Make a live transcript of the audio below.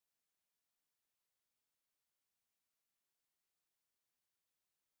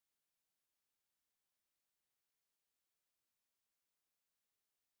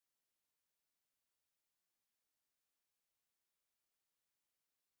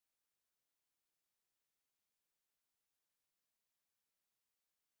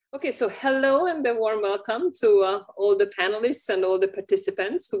Okay, so hello and a warm welcome to all the panelists and all the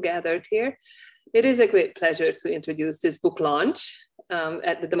participants who gathered here. It is a great pleasure to introduce this book launch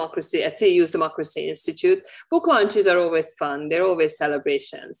at CEU's Democracy Institute. Book launches are always fun, they're always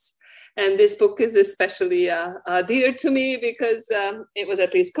celebrations. And this book is especially dear to me because it was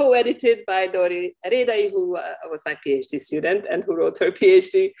at least co-edited by Rédai, who was my PhD student and who wrote her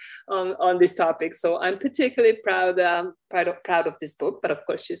PhD on this topic. So I'm particularly proud of this book, but of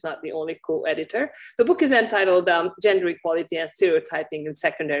course she's not the only co-editor. The book is entitled Gender Equality and Stereotyping in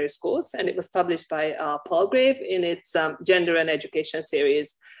Secondary Schools, and it was published by Palgrave in its Gender and Education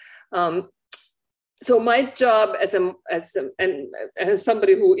series. So my job as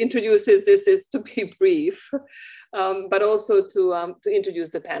somebody who introduces this is to be brief, but also to introduce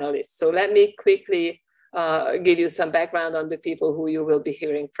the panelists. So let me quickly give you some background on the people who you will be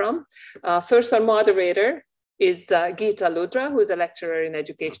hearing from. First, our moderator is Gita Ludra, who is a lecturer in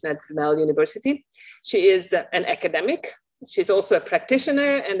education at Brunel University. She is an academic. She's also a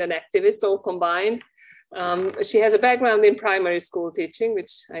practitioner and an activist, all combined. She has a background in primary school teaching,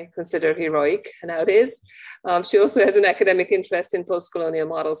 which I consider heroic nowadays. She also has an academic interest in post-colonial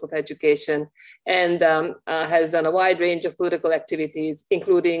models of education and has done a wide range of political activities,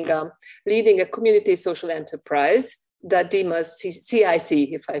 including leading a community social enterprise, the DEMA's CIC,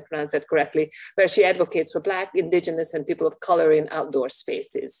 if I pronounce that correctly, where she advocates for Black, Indigenous, and people of color in outdoor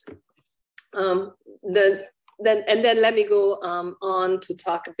spaces. Then let me go on to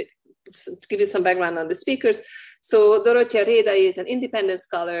talk a bit, to give you some background on the speakers. So Dorottya Rédai is an independent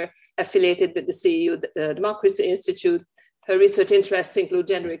scholar affiliated with the CEU Democracy Institute. Her research interests include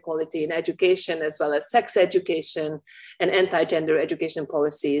gender equality in education, as well as sex education and anti-gender education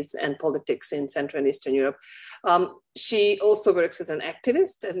policies and politics in Central and Eastern Europe. She also works as an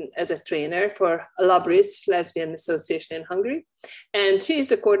activist and as a trainer for Labris Lesbian Association in Hungary. And she is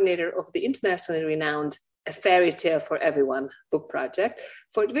the coordinator of the internationally renowned A Fairy Tale for Everyone book project,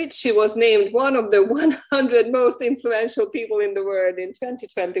 for which she was named one of the 100 most influential people in the world in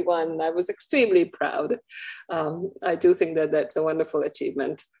 2021. I was extremely proud. I do think that that's a wonderful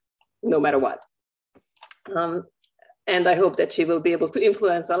achievement, no matter what. And I hope that she will be able to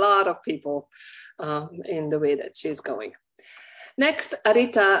influence a lot of people in the way that she's going. Next,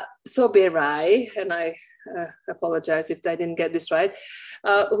 Arita Soberai, and I apologize if I didn't get this right,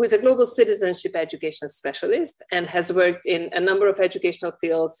 who is a global citizenship education specialist and has worked in a number of educational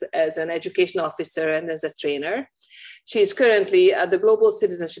fields as an education officer and as a trainer. She is currently the global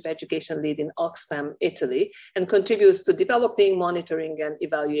citizenship education lead in Oxfam, Italy, and contributes to developing, monitoring, and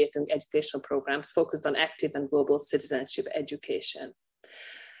evaluating educational programs focused on active and global citizenship education.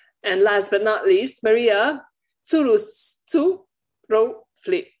 And last but not least, Maria Tsouroufli.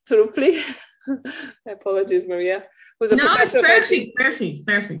 Apologies, Maria. Who's a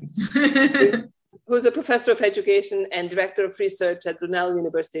who's a professor of education and director of research at Brunel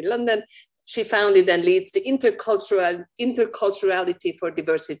University, London. She founded and leads the Interculturality for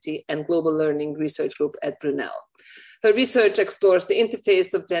Diversity and Global Learning Research Group at Brunel. Her research explores the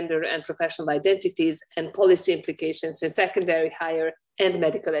interface of gender and professional identities and policy implications in secondary, higher, and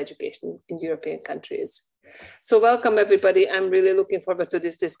medical education in European countries. So welcome, everybody. I'm really looking forward to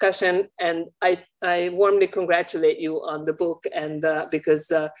this discussion, and I warmly congratulate you on the book, and because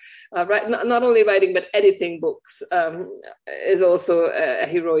not only writing but editing books is also a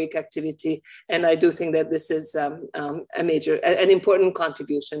heroic activity, and I do think that this is an important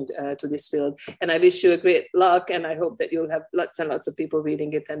contribution to this field. And I wish you a great luck, and I hope that you'll have lots and lots of people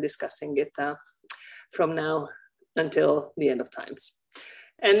reading it and discussing it from now until the end of times.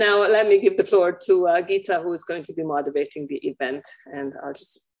 And now let me give the floor to Gita, who is going to be moderating the event. And I'll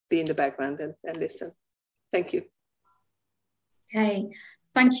just be in the background and listen. Thank you. Okay,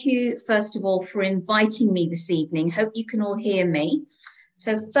 thank you, first of all, for inviting me this evening. Hope you can all hear me.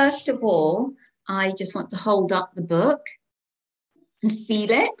 So first of all, I just want to hold up the book and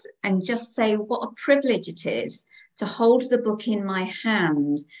feel it and just say what a privilege it is to hold the book in my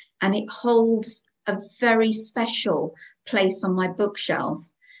hand. And it holds a very special place on my bookshelf.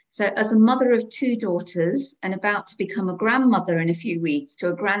 So as a mother of two daughters and about to become a grandmother in a few weeks to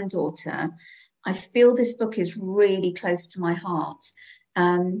a granddaughter, I feel this book is really close to my heart.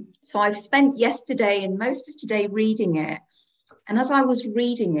 So I've spent yesterday and most of today reading it. And as I was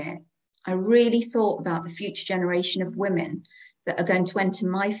reading it, I really thought about the future generation of women that are going to enter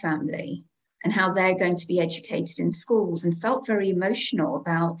my family and how they're going to be educated in schools, and felt very emotional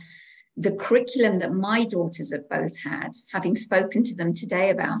about the curriculum that my daughters have both had, having spoken to them today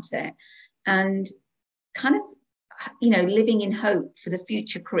about it, and kind of, living in hope for the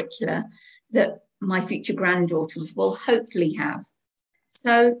future curricula that my future granddaughters will hopefully have.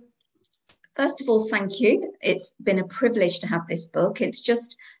 So first of all, thank you. It's been a privilege to have this book. It's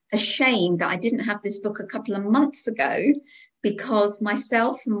just a shame that I didn't have this book a couple of months ago, because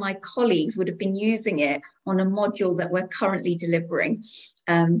myself and my colleagues would have been using it on a module that we're currently delivering.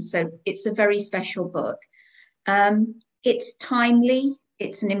 So it's a very special book. It's timely.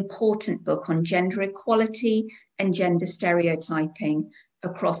 It's an important book on gender equality and gender stereotyping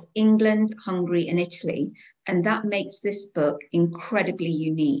across England, Hungary, and Italy. And that makes this book incredibly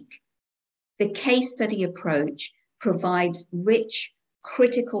unique. The case study approach provides rich,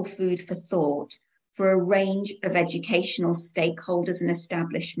 critical food for thought for a range of educational stakeholders and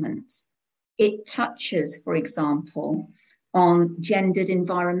establishments. It touches, for example, on gendered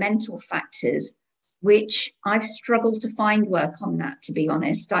environmental factors, which I've struggled to find work on that, to be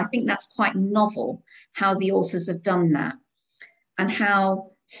honest. I think that's quite novel, how the authors have done that, and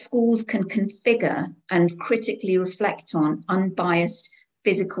how schools can configure and critically reflect on unbiased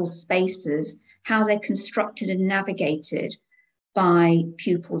physical spaces, how they're constructed and navigated by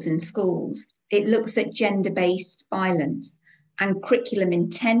pupils in schools. It looks at gender-based violence and curriculum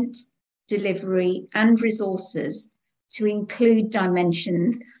intent, delivery, and resources to include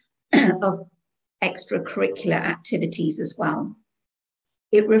dimensions of extracurricular activities as well.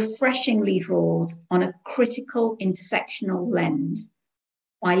 It refreshingly draws on a critical intersectional lens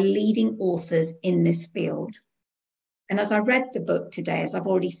by leading authors in this field. And as I read the book today, as I've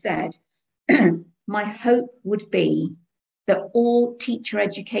already said, my hope would be that all teacher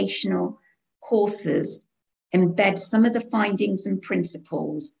educational courses embed some of the findings and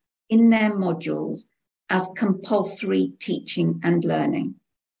principles in their modules as compulsory teaching and learning.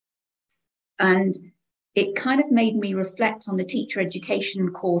 And it kind of made me reflect on the teacher education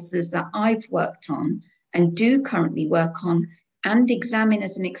courses that I've worked on and do currently work on and examine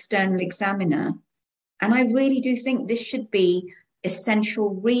as an external examiner. And I really do think this should be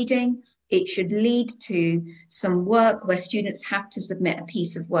essential reading. It should lead to some work where students have to submit a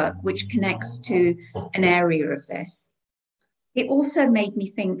piece of work which connects to an area of this. It also made me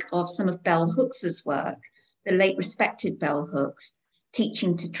think of some of Bell Hooks's work, the late respected Bell Hooks,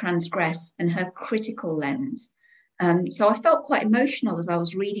 Teaching to Transgress, and her critical lens. So I felt quite emotional as I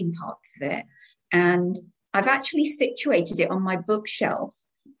was reading parts of it. And I've actually situated it on my bookshelf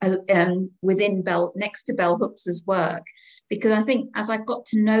within next to Bell Hooks's work, because I think as I got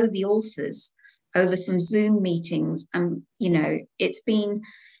to know the authors over some Zoom meetings,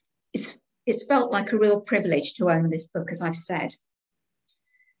 it's felt like a real privilege to own this book, as I've said.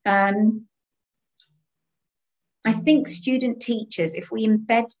 I think student teachers, if we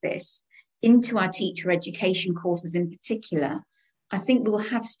embed this into our teacher education courses in particular, I think we'll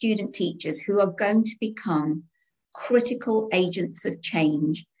have student teachers who are going to become critical agents of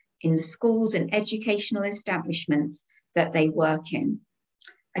change in the schools and educational establishments that they work in.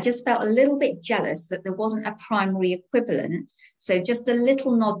 I just felt a little bit jealous that there wasn't a primary equivalent. So just a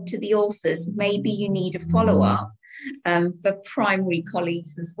little nod to the authors, maybe you need a follow-up for primary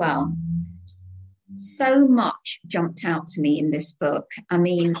colleagues as well. So much jumped out to me in this book. I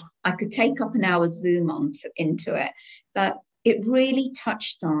mean, I could take up an hour's Zoom into it, but it really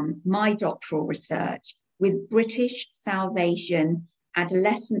touched on my doctoral research with British South Asian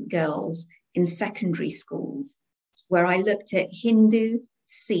adolescent girls in secondary schools, where I looked at Hindu,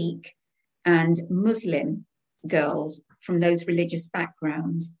 Sikh, and Muslim girls from those religious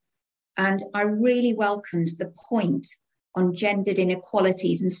backgrounds. And I really welcomed the point on gendered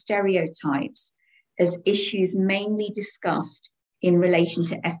inequalities and stereotypes as issues mainly discussed in relation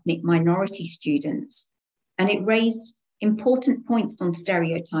to ethnic minority students. And it raised important points on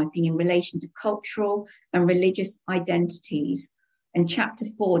stereotyping in relation to cultural and religious identities. And chapter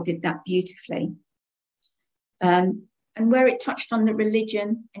 4 did that beautifully. And where it touched on that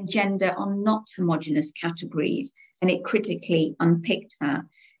religion and gender are not homogenous categories, and it critically unpicked that.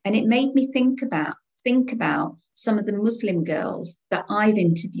 And it made me think about some of the Muslim girls that I've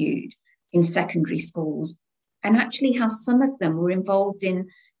interviewed in secondary schools, and actually how some of them were involved in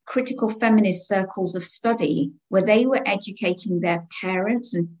critical feminist circles of study where they were educating their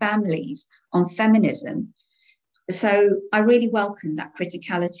parents and families on feminism. So I really welcome that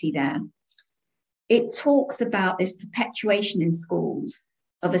criticality there. It talks about this perpetuation in schools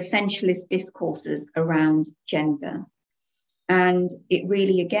of essentialist discourses around gender. And it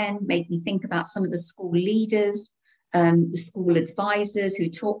really, again, made me think about some of the school leaders, the school advisors who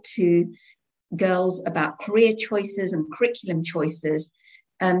talk to girls about career choices and curriculum choices.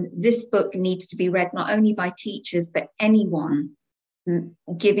 This book needs to be read not only by teachers, but anyone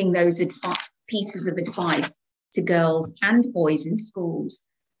giving those pieces of advice to girls and boys in schools.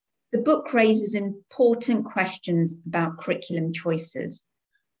 The book raises important questions about curriculum choices.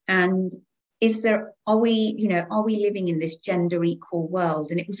 And are we living in this gender equal world?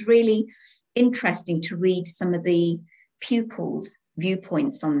 And it was really interesting to read some of the pupils'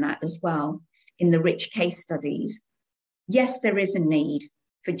 viewpoints on that as well in the rich case studies. Yes, there is a need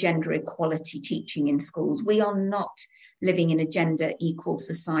for gender equality teaching in schools. We are not living in a gender equal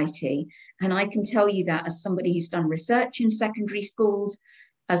society. And I can tell you that as somebody who's done research in secondary schools,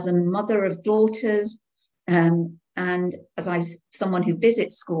 as a mother of daughters, and as someone who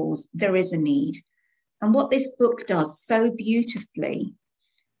visits schools, there is a need. And what this book does so beautifully,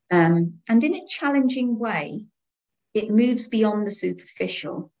 and in a challenging way, it moves beyond the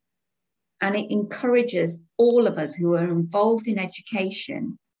superficial, and it encourages all of us who are involved in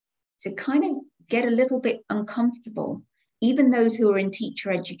education to kind of get a little bit uncomfortable, even those who are in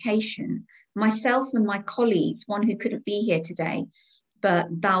teacher education. Myself and my colleagues, one who couldn't be here today, but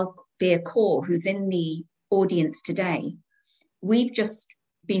Val Beer-Kaur, who's in the audience today, we've just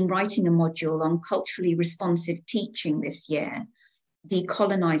been writing a module on culturally responsive teaching this year,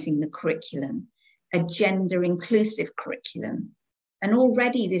 decolonizing the curriculum, a gender inclusive curriculum. And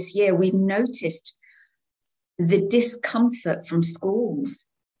already this year, we've noticed the discomfort from schools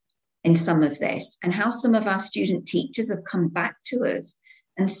in some of this, and how some of our student teachers have come back to us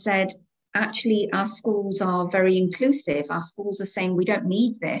and said, actually, our schools are very inclusive. Our schools are saying we don't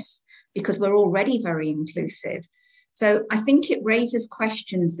need this because we're already very inclusive. So I think it raises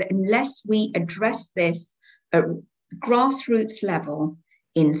questions that unless we address this at grassroots level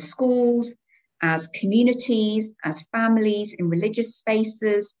in schools, as communities, as families, in religious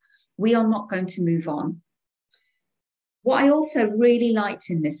spaces, we are not going to move on. What I also really liked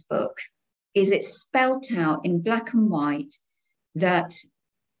in this book is it spelt out in black and white that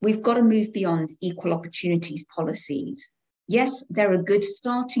we've got to move beyond equal opportunities policies. Yes, they're a good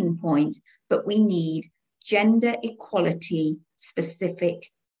starting point, but we need gender equality specific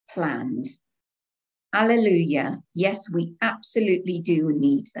plans. Alleluia. Yes, we absolutely do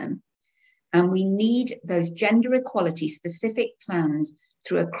need them. And we need those gender equality specific plans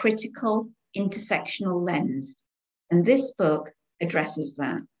through a critical intersectional lens. And this book addresses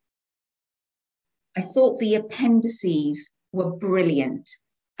that. I thought the appendices were brilliant,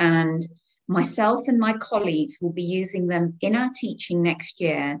 and myself and my colleagues will be using them in our teaching next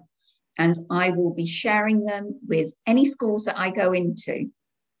year, and I will be sharing them with any schools that I go into.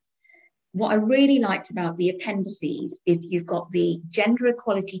 What I really liked about the appendices is you've got the gender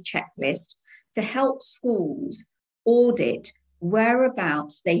equality checklist to help schools audit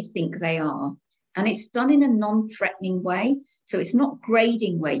whereabouts they think they are. And it's done in a non-threatening way. So it's not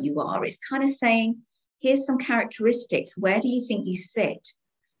grading where you are. It's kind of saying, here's some characteristics. Where do you think you sit?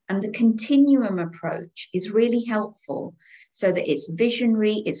 And the continuum approach is really helpful so that it's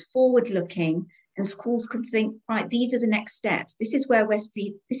visionary, it's forward-looking, and schools could think, right, these are the next steps. This is where we're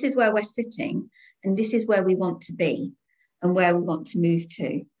sitting, and this is where we want to be and where we want to move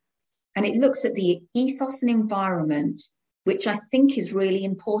to. And it looks at the ethos and environment, which I think is really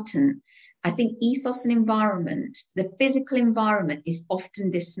important. I think ethos and environment, the physical environment, is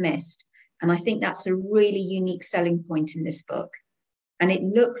often dismissed. And I think that's a really unique selling point in this book. And it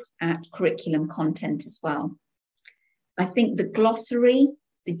looks at curriculum content as well. I think the glossary,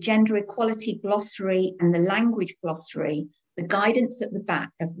 the gender equality glossary and the language glossary, the guidance at the back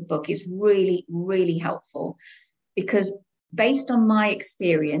of the book is really, really helpful, because based on my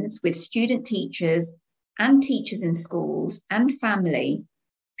experience with student teachers and teachers in schools and family,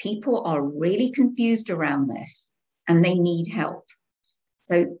 people are really confused around this and they need help.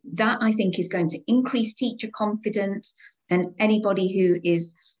 So that, I think, is going to increase teacher confidence and anybody who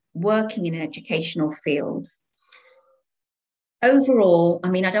is working in educational fields. Overall, I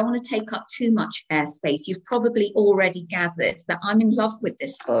mean, I don't want to take up too much airspace. You've probably already gathered that I'm in love with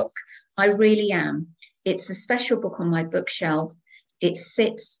this book. I really am. It's a special book on my bookshelf. It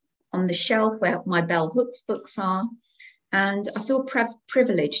sits on the shelf where my bell hooks books are. And I feel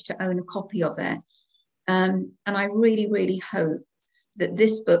privileged to own a copy of it. And I really, really hope that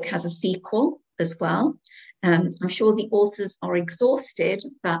this book has a sequel as well. I'm sure the authors are exhausted,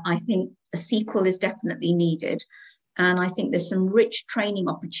 but I think a sequel is definitely needed. And I think there's some rich training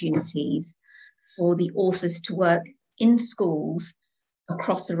opportunities for the authors to work in schools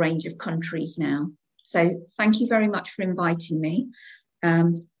across a range of countries now. So thank you very much for inviting me.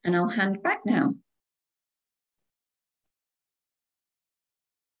 And I'll hand back now.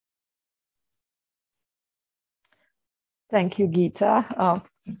 Thank you, Geeta.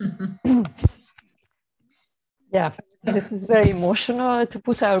 Yeah, this is very emotional to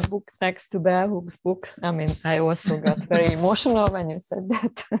put our book next to Bell Hooks' book. I mean, I also got very emotional when you said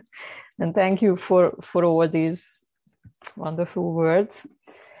that. And thank you for all these wonderful words.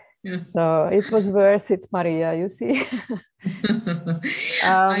 Yeah. So it was worth it, Maria, you see.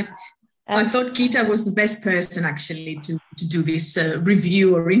 I thought Gita was the best person actually to do this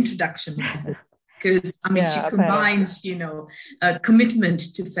review or introduction of the book. Because, I mean, she combines, you know, a commitment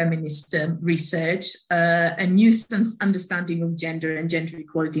to feminist research, a new understanding of gender and gender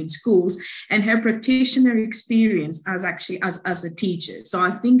equality in schools, and her practitioner experience as a teacher. So I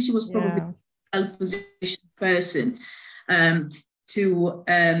think she was probably a well-positioned person to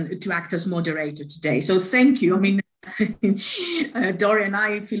act as moderator today. So thank you. I mean, Dora and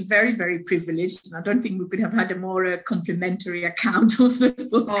I feel very, very privileged. And I don't think we could have had a more complimentary account of the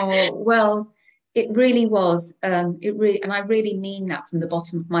book. Oh, well, it really was. And I really mean that from the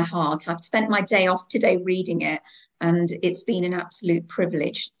bottom of my heart. I've spent my day off today reading it, and it's been an absolute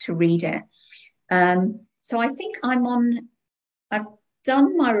privilege to read it. So I think I've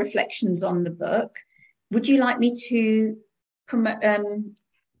done my reflections on the book. Would you like me to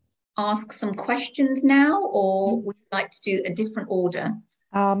ask some questions now, or would you like to do a different order?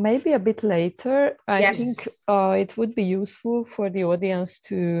 Maybe a bit later. I think it would be useful for the audience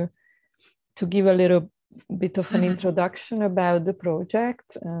to give a little bit of an introduction about the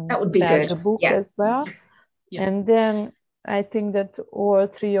project and that would be about good. the book as well. Yeah. And then I think that all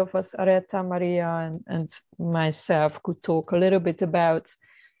three of us, Areta, Maria, and myself, could talk a little bit about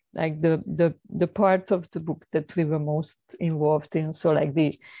like the part of the book that we were most involved in. So like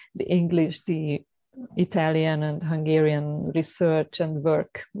the English, the Italian and Hungarian research and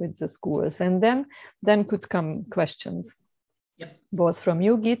work with the schools. And then could come questions. Yep. Both from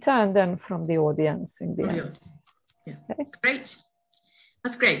you, Gita, and then from the audience in the end. Yeah. Okay. Great.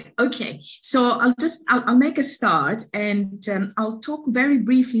 That's great. Okay. So I'll make a start, and I'll talk very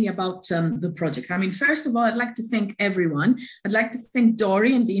briefly about the project. I mean, first of all, I'd like to thank everyone. I'd like to thank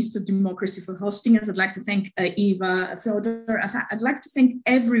Dori and the Institute of Democracy for hosting us. I'd like to thank Eva, Fyodor. I'd like to thank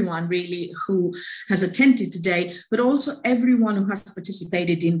everyone really who has attended today, but also everyone who has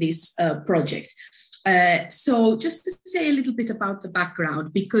participated in this project. So just to say a little bit about the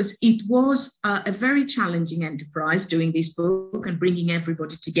background, because it was a very challenging enterprise doing this book and bringing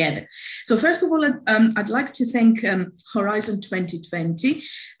everybody together. So first of all, I'd like to thank Horizon 2020,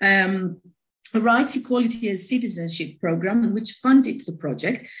 Rights, Equality and Citizenship program, which funded the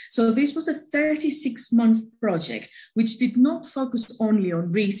project. So this was a 36-month project, which did not focus only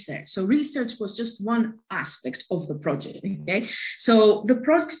on research. So research was just one aspect of the project. Okay, so the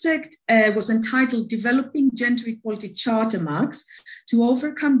project was entitled Developing Gender Equality Charter Marks to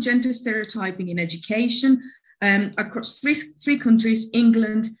Overcome Gender Stereotyping in Education across three countries,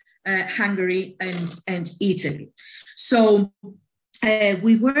 England, Hungary and Italy. So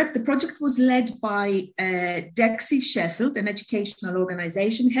the project was led by DEXI Sheffield, an educational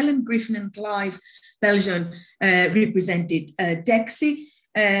organization. Helen Griffin and Clive Belgian represented DEXI.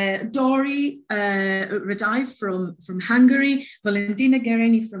 Dori Rédai from Hungary, Valentina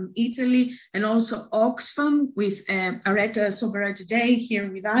Guerini from Italy, and also Oxfam with Areta Sobera today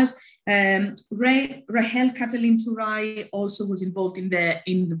here with us. Rahel Katalin Turai also was involved in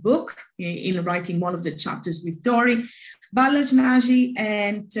the book, in writing one of the chapters with Dori. Balázs Nagy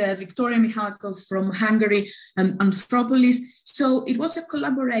and Victoria Mihalkov from Hungary and Anthropolis. So it was a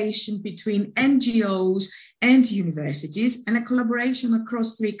collaboration between NGOs and universities, and a collaboration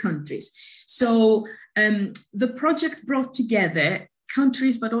across three countries. So the project brought together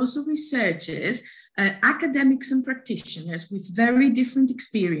countries, but also researchers, academics and practitioners with very different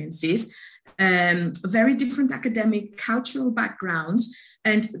experiences, very different academic cultural backgrounds,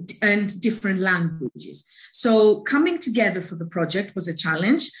 and different languages. So coming together for the project was a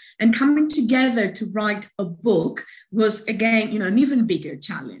challenge, and coming together to write a book was, again, an even bigger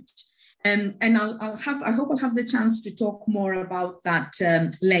challenge. And I hope I'll have the chance to talk more about that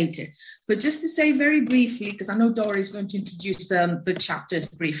later. But just to say very briefly, because I know Dora is going to introduce the chapters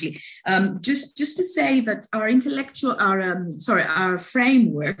briefly, just to say that our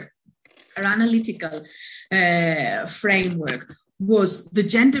framework, our analytical framework, was the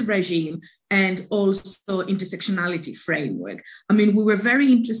gender regime and also intersectionality framework. I mean, we were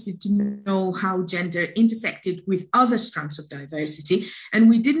very interested to know how gender intersected with other strands of diversity,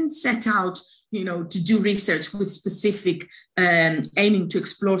 and we didn't set out, to do research with specific, aiming to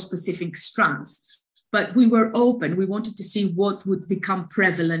explore specific strands. But we were open. We wanted to see what would become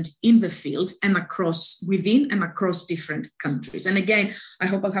prevalent in the field and within and across different countries. And again, I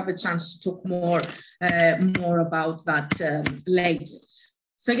hope I'll have a chance to talk more about that later.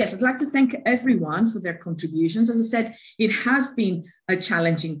 So yes, I'd like to thank everyone for their contributions. As I said, it has been a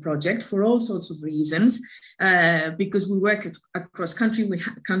challenging project for all sorts of reasons, because we work across countries.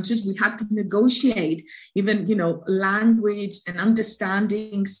 We had to negotiate even, language and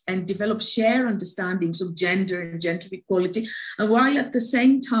understandings and develop shared understandings of gender and gender equality, and while at the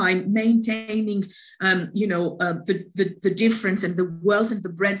same time maintaining, the difference and the wealth and the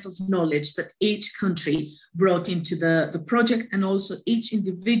breadth of knowledge that each country brought into the project, and also each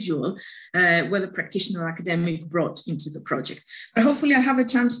individual, whether practitioner or academic, brought into the project. But hopefully I'll have a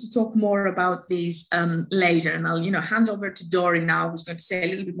chance to talk more about these later, and I'll hand over to Dori now, who's going to say a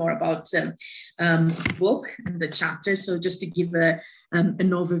little bit more about the book and the chapters. So just to give an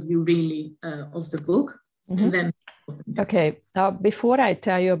overview really of the book. Mm-hmm. And then okay, before I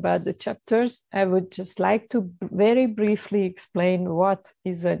tell you about the chapters, I would just like to very briefly explain what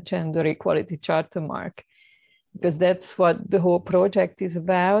is a gender equality charter mark, because that's what the whole project is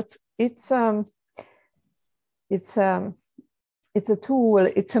about. It's a tool,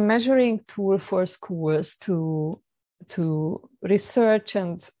 it's a measuring tool for schools to research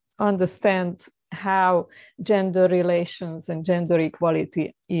and understand how gender relations and gender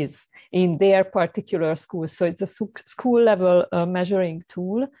equality is in their particular school. So it's a school level measuring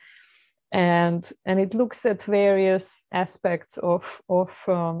tool, and it looks at various aspects of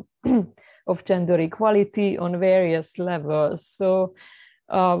gender equality on various levels. So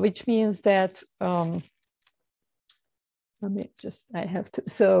which means that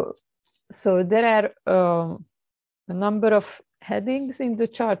so there are a number of headings in the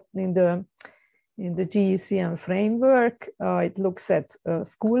chart in the GECM framework. It looks at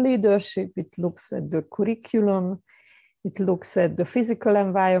school leadership, it looks at the curriculum, it looks at the physical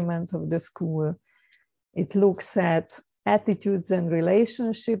environment of the school, it looks at attitudes and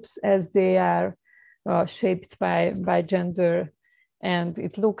relationships as they are shaped by gender, and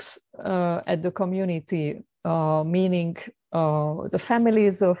it looks at the community, meaning the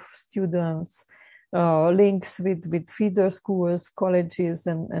families of students, links with feeder schools, colleges,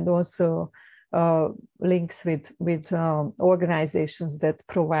 and also links with organizations that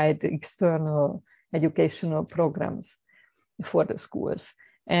provide external educational programs for the schools.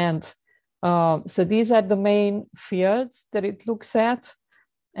 And so these are the main fields that it looks at,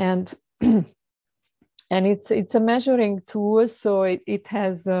 and it's a measuring tool. So it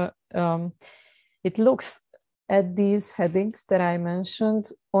has it looks at these headings that I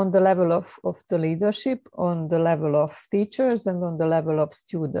mentioned on the level of the leadership, on the level of teachers, and on the level of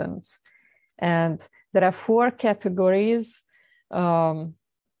students. And there are 4 categories,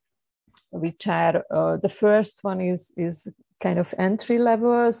 which are, the first one is kind of entry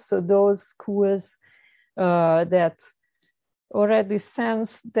level. So those schools that already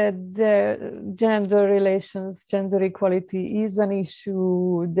sense that the gender relations, gender equality is an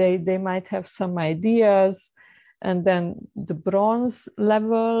issue, they might have some ideas. And then the bronze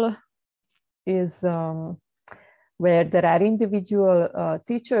level is where there are individual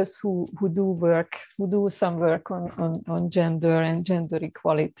teachers who do some work on gender and gender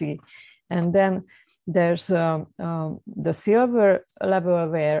equality. And then there's the silver level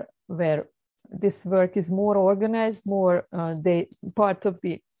where this work is more organized, more part of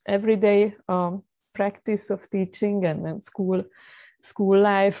the everyday practice of teaching and school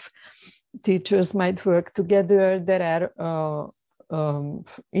life. Teachers might work together. There are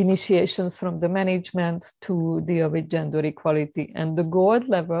initiations from the management to deal with gender equality. And the gold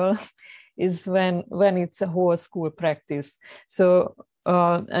level is when it's a whole school practice. So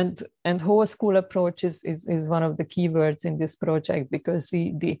and whole school approach is one of the keywords in this project, because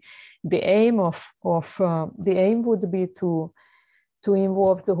the aim the aim would be to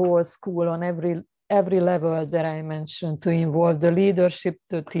involve the whole school on every level that I mentioned, to involve the leadership,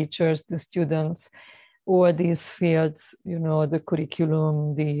 the teachers, the students, all these fields, the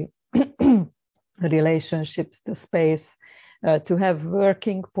curriculum, the relationships, the space, to have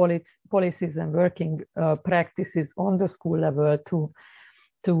working policies and working practices on the school level to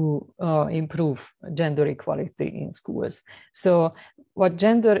improve gender equality in schools. So what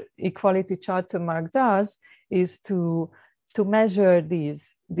Gender Equality Charter Mark does is to measure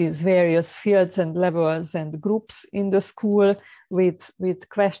these various fields and levels and groups in the school with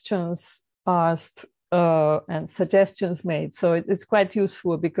questions asked and suggestions made. So it's quite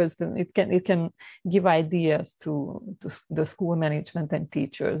useful, because then it can give ideas to the school management and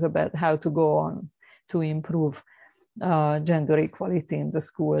teachers about how to go on to improve gender equality in the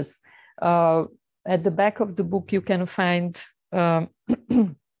schools. At the back of the book, you can find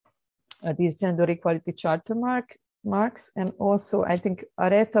these Gender Equality Charter marks, and also I think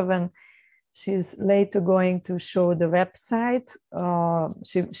Areta, when she's later going to show the website,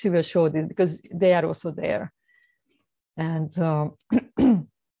 she will show this, because they are also there. And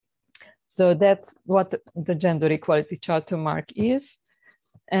so that's what the Gender Equality Charter Mark is.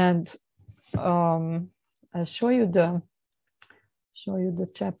 And I'll show you the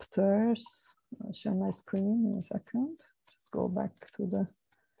chapters. I'll share my screen in a second. Just go back to the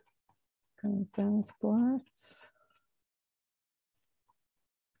content parts.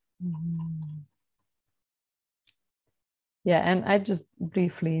 Yeah, and I just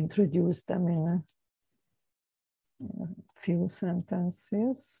briefly introduced them in a few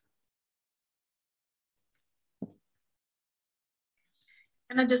sentences.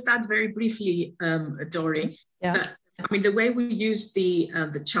 Can I just add very briefly, Dori? Yeah. That, I mean, the way we used the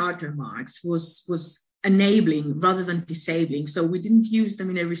charter marks was enabling rather than disabling. So we didn't use them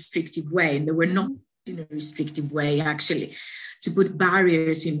in a restrictive way, and they were not in a restrictive way actually to put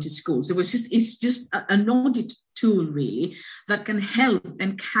barriers into schools. It's just an audit tool really that can help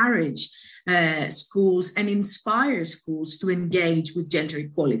encourage schools and inspire schools to engage with gender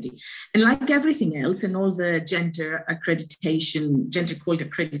equality. And like everything else and all the gender equality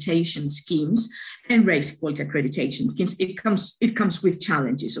accreditation schemes and race equality accreditation schemes, it comes with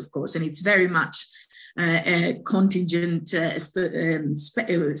challenges, of course, and it's very much contingent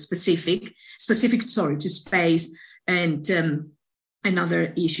specific to space and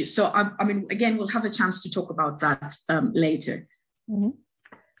other issues. So I mean, again, we'll have a chance to talk about that later. Mm-hmm.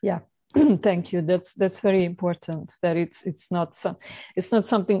 Yeah. Thank you. That's very important. That it's not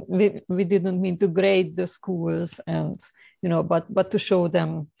something we didn't mean to grade the schools, and but to show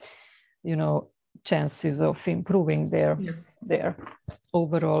them chances of improving their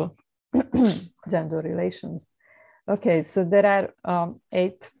overall gender relations. Okay, so there are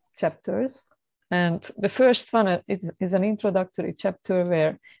 8 chapters, and the first one is an introductory chapter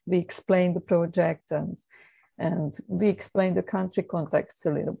where we explain the project and we explain the country context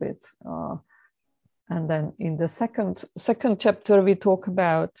a little bit. And then in the second chapter, we talk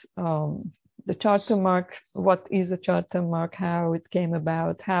about the charter mark. What is a charter mark? How it came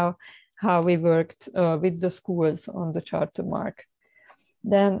about? How we worked with the schools on the charter mark.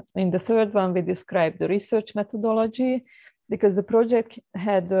 Then in the third one, we describe the research methodology, because the project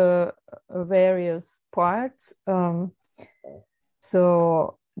had various parts.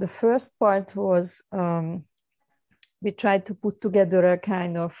 So the first part was we tried to put together a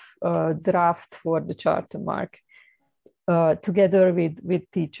kind of draft for the charter mark together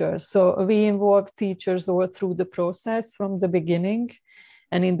with teachers. So we involved teachers all through the process from the beginning.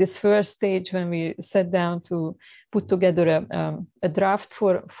 And in this first stage, when we sat down to put together a draft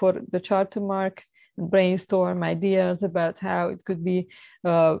for the charter mark and brainstorm ideas about how it could be,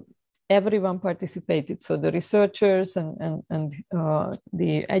 everyone participated. So the researchers and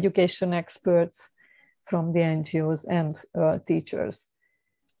the education experts from the NGOs and teachers,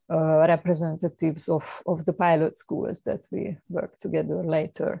 representatives of the pilot schools that we worked together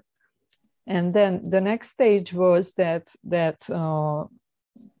later. And then the next stage was that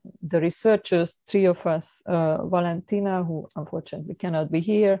the researchers, 3 of us, Valentina, who unfortunately cannot be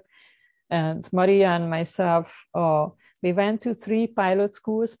here, and Maria and myself, we went to 3 pilot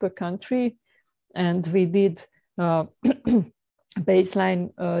schools per country, and we did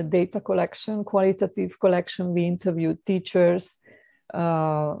baseline data collection, qualitative collection. We interviewed teachers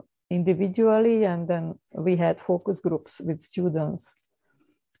individually, and then we had focus groups with students.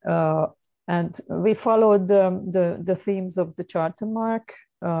 And we followed the themes of the charter mark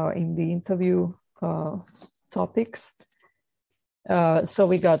in the interview topics. So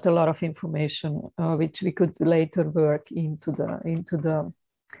we got a lot of information which we could later work into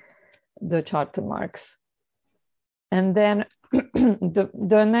the charter marks. And then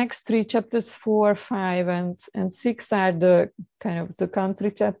the next 3 chapters, 4, 5, and 6 are the kind of the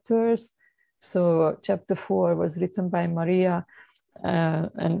country chapters. So chapter 4 was written by Maria,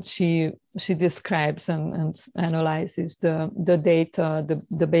 and she describes and analyzes the data,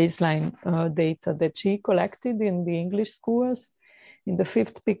 the baseline data that she collected in the English schools. In the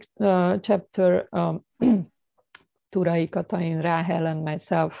 5th chapter, Turai, Katain, Rahel, and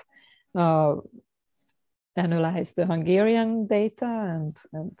myself analyzed the Hungarian data and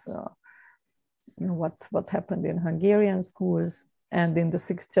what happened in Hungarian schools. And in the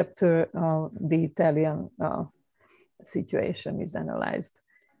 6th chapter, the Italian situation is analyzed.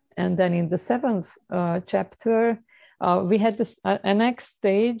 And then in the 7th chapter, we had a next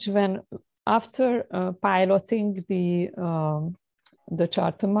stage when, after piloting the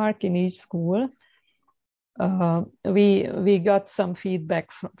charter mark in each school, we got some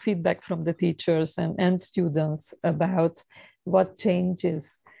feedback from the teachers and students about what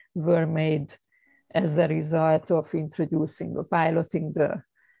changes were made as a result of introducing or piloting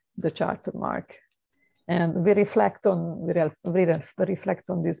the charter mark. And we reflect on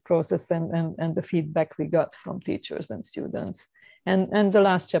this process and the feedback we got from teachers and students. And the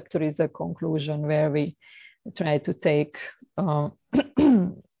last chapter is a conclusion where we try to take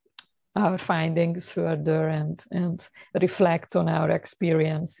our findings further and reflect on our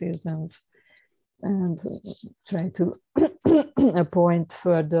experiences and try to appoint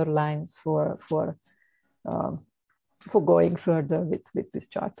further lines for going further with this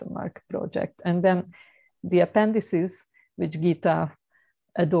charter mark project. And then the appendices, which Gita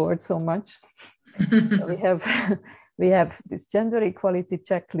adored so much, we have this gender equality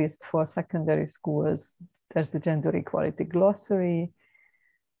checklist for secondary schools. There's the gender equality glossary,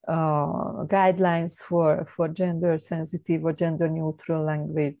 guidelines for gender sensitive or gender neutral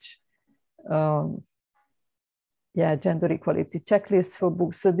language, gender equality checklists for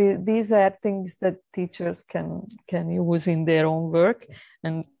books. So these are things that teachers can use in their own work,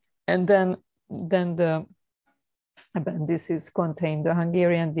 and then the appendices contain the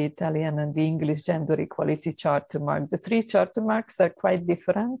Hungarian, the Italian, and the English gender equality charter mark. The 3 charter marks are quite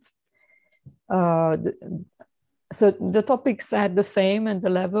different. So the topics are the same, and the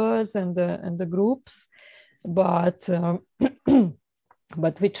levels and the groups, but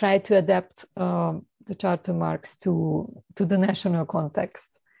we try to adapt the charter marks to the national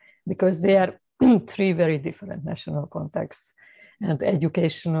context, because they are 3 very different national contexts and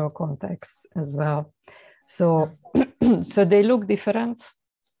educational contexts as well. So, so they look different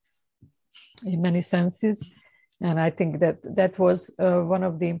in many senses. And I think that was one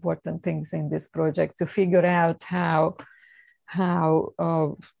of the important things in this project, to figure out how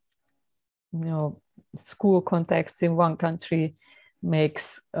school context in one country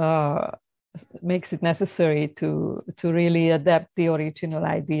makes it necessary to really adapt the original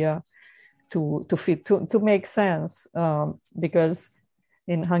idea to make sense, because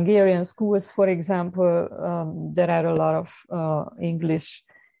in Hungarian schools, for example, there are a lot of English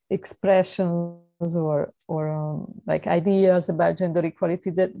expressions or like ideas about gender equality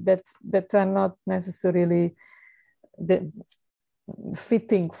that are not necessarily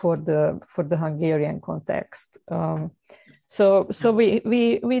fitting for the Hungarian context. So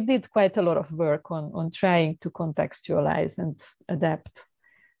we did quite a lot of work on trying to contextualize and adapt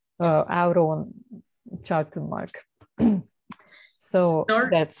our own charter mark. So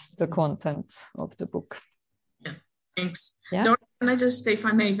that's the content of the book. Yeah, thanks. Yeah. Dorottya, can I just, if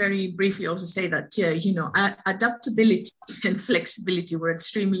I may, very briefly also say that, adaptability and flexibility were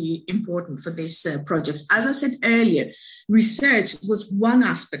extremely important for this project. As I said earlier, research was one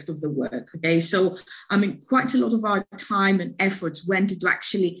aspect of the work. Okay, so I mean, quite a lot of our time and efforts went into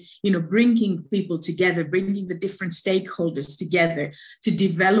actually, bringing people together, bringing the different stakeholders together to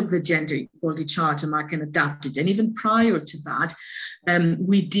develop the gender equality charter mark and adapt it. And even prior to that,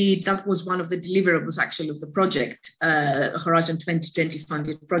 that was one of the deliverables actually of the project, Horizon 2020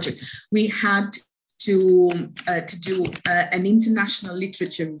 funded project. We had to do an international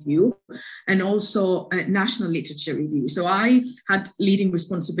literature review and also a national literature review. So I had leading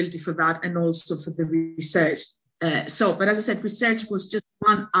responsibility for that and also for the research. But as I said, research was just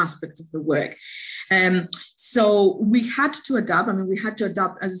one aspect of the work. So we had to adapt. I mean, we had to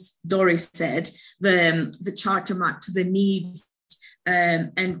adapt, as Doris said, the charter mark to the needs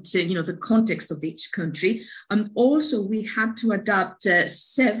and the context of each country. Also, we had to adapt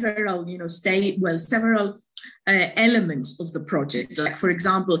several elements of the project. Like, for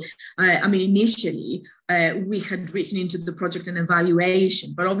example, initially we had written into the project an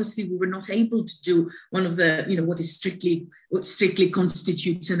evaluation, but obviously we were not able to do one of the, what strictly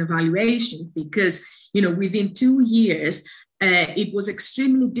constitutes an evaluation, because, within 2 years, it was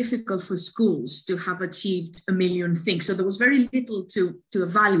extremely difficult for schools to have achieved 1 million things. So there was very little to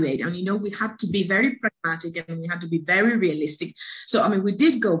evaluate. And, we had to be very pragmatic and we had to be very realistic. So, we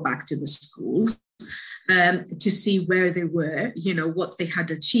did go back to the schools to see where they were, what they had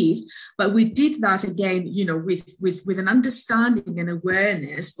achieved. But we did that again, with an understanding and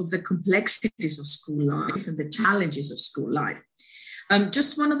awareness of the complexities of school life and the challenges of school life.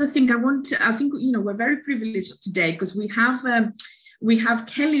 Just one other thing I think, we're very privileged today because we have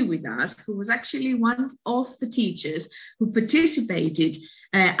Kelly with us, who was actually one of the teachers who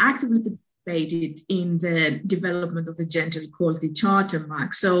actively participated in the development of the gender equality charter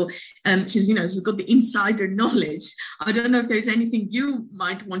mark. So she's got the insider knowledge. I don't know if there's anything you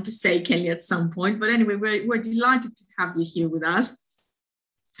might want to say, Kelly, at some point, but anyway, we're delighted to have you here with us.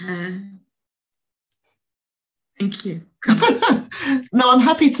 Thank you. No, I'm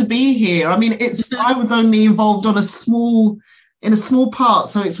happy to be here. I was only involved in a small part,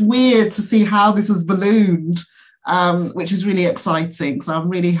 so it's weird to see how this has ballooned, which is really exciting. So I'm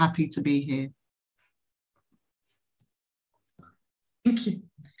really happy to be here. Thank you.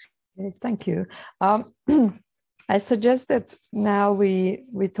 Thank you. I suggest that now we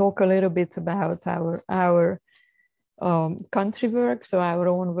talk a little bit about our country work, so our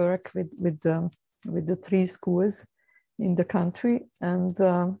own work with the 3 schools in the country. And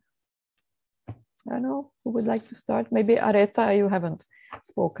I don't know who would like to start. Maybe Areta, you haven't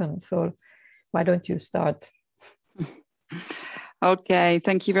spoken, so why don't you start? Okay,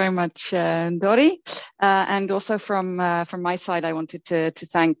 thank you very much, Dori. And also from my side, I wanted to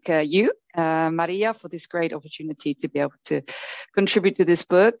thank you, Maria, for this great opportunity to be able to contribute to this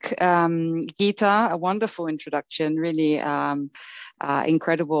book. Gita, a wonderful introduction, really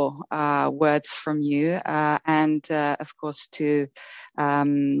incredible words from you, and of course to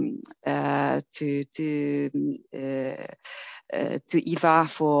Eva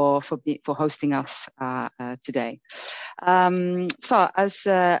for hosting us today. So as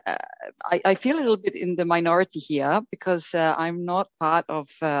I feel a little bit in the minority here because I'm not part of,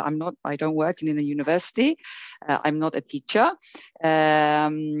 I don't work in a university. I'm not a teacher. I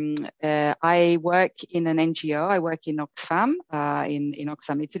work in an NGO. I work in Oxfam, in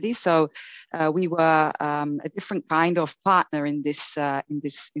Oxfam, Italy. So we were a different kind of partner in this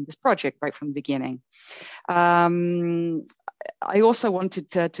project right from the beginning. I also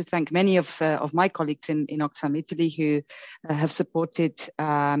wanted to thank many of my colleagues in Oxfam, Italy, who have supported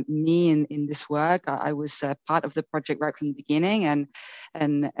me in this work. I was part of the project right from the beginning, and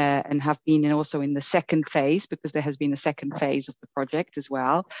have been also in the second phase, because there has been a second phase of the project as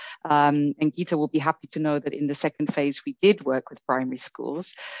well. And Gita will be happy to know that in the second phase we did work with primary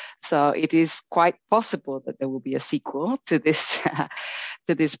schools, so it is quite possible that there will be a sequel to this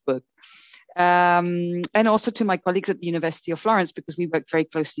to this book. And also to my colleagues at the University of Florence, because we worked very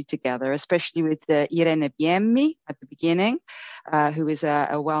closely together, especially with Irene Biemmi at the beginning, who is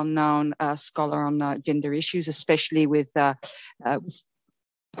a well-known scholar on gender issues, especially with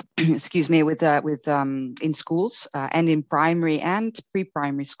excuse me, with in schools and in primary and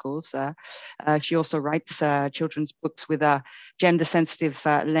pre-primary schools. She also writes children's books with a gender-sensitive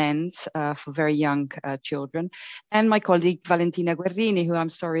lens for very young children. And my colleague Valentina Guerrini, who I'm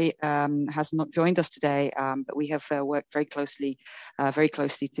sorry has not joined us today, but we have worked very closely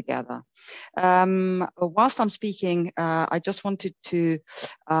together. Whilst I'm speaking, I just wanted to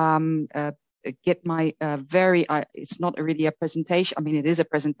get my it's not really a presentation. I mean, it is a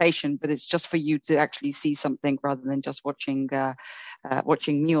presentation, but it's just for you to actually see something rather than just watching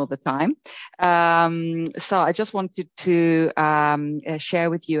me all the time. So I just wanted to share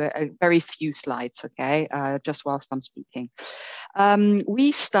with you a very few slides, okay, just whilst I'm speaking.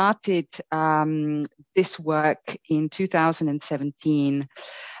 We started this work in 2017.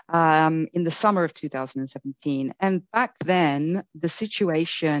 In the summer of 2017. And back then, the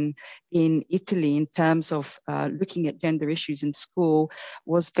situation in Italy in terms of looking at gender issues in school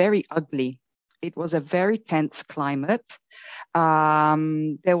was very ugly. It was a very tense climate.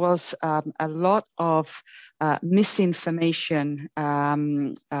 There was a lot of misinformation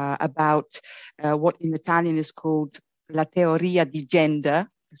about what in Italian is called la teoria di gender.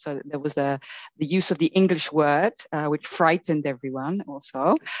 So there was the use of the English word, which frightened everyone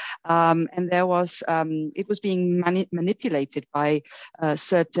also. And there was, it was being manipulated by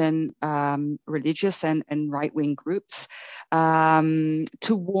certain religious and right-wing groups to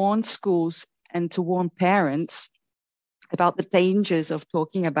warn schools and to warn parents about the dangers of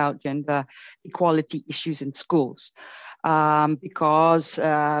talking about gender equality issues in schools. Because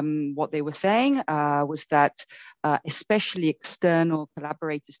what they were saying was that especially external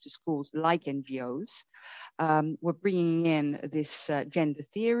collaborators to schools like NGOs were bringing in this gender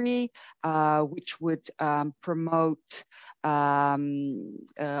theory, which would promote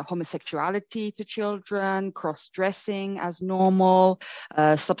homosexuality to children, cross-dressing as normal,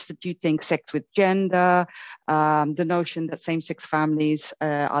 substituting sex with gender, the notion that same-sex families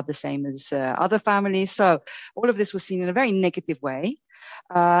are the same as other families. So all of this was seen in a very negative way.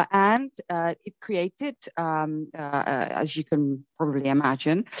 And it created, as you can probably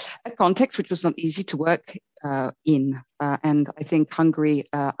imagine, a context which was not easy to work in. And I think Hungary,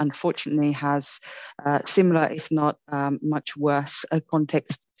 unfortunately, has similar, if not much worse,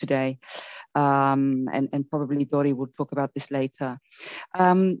 context today. And probably Dori will talk about this later.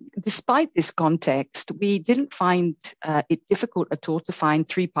 Despite this context, we didn't find it difficult at all to find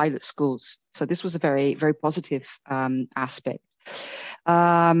 3 pilot schools. So this was a very, very positive aspect.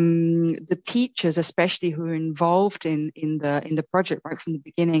 The teachers, especially who were involved in the project right from the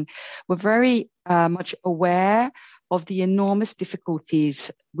beginning, were very much aware of the enormous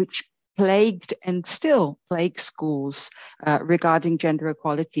difficulties which plagued and still plague schools regarding gender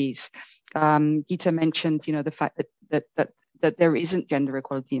equalities. Gita mentioned, the fact that that there isn't gender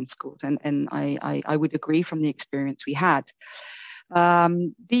equality in schools. And I would agree from the experience we had.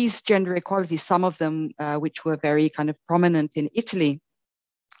 These gender equalities, some of them which were very kind of prominent in Italy,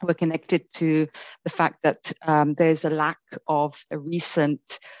 were connected to the fact that there's a lack of a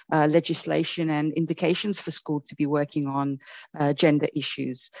recent legislation and indications for schools to be working on gender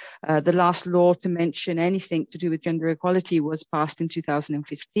issues. The last law to mention anything to do with gender equality was passed in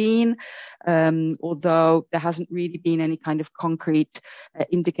 2015, although there hasn't really been any kind of concrete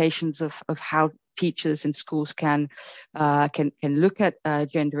indications of how teachers and schools can look at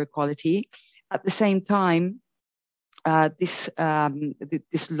gender equality. At the same time, this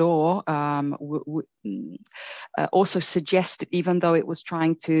law also suggested, even though it was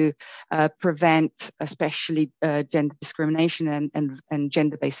trying to prevent especially gender discrimination and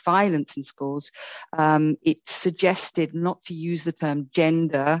gender-based violence in schools, it suggested not to use the term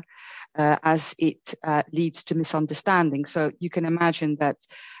gender as it leads to misunderstanding. So you can imagine that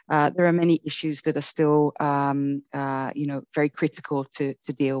there are many issues that are still, very critical to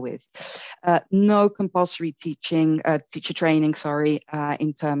deal with. No compulsory teacher training,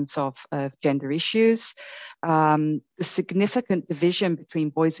 in terms of gender issues. The significant division between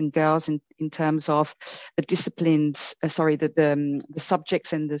boys and girls in terms of the disciplines, the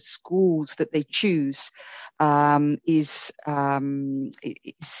subjects and the schools that they choose is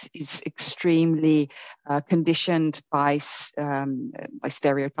extremely conditioned by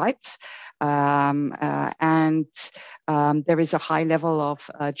stereotypes, and there is a high level of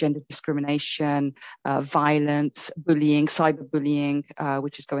gender discrimination, violence, bullying, cyberbullying,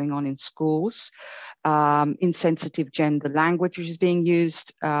 which is going on in schools, insensitive gender language which is being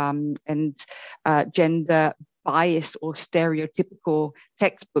used, and gender biased or stereotypical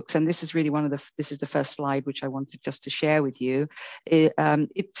textbooks. And this is really this is the first slide which I wanted just to share with you.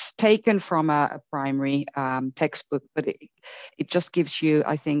 It's taken from a primary textbook, but it just gives you,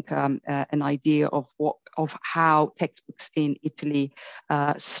 I think, an idea of how textbooks in Italy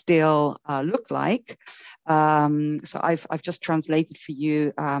still look like. So I've just translated for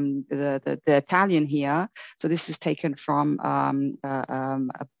you the Italian here. So this is taken from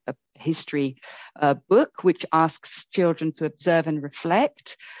a history book which asks children to observe and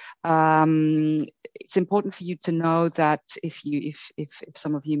reflect. It's important for you to know that if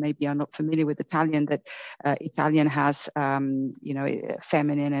some of you maybe are not familiar with Italian, that Italian has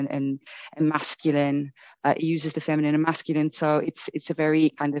feminine and masculine. It uses the feminine and masculine, so it's a very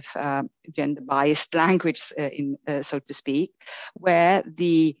kind of gender biased language, so to speak, where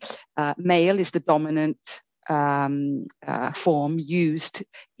the male is the dominant form used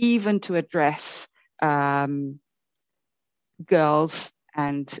even to address girls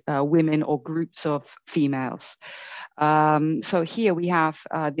and women or groups of females. So here we have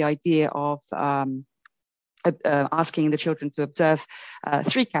the idea of asking the children to observe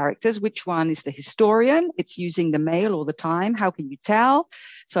three characters. Which one is the historian? It's using the male all the time. How can you tell?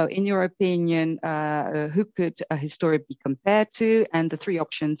 So in your opinion, who could a historian be compared to? And the three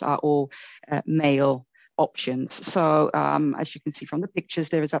options are all male options. So as you can see from the pictures,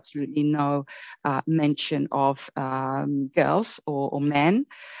 there is absolutely no mention of girls or men,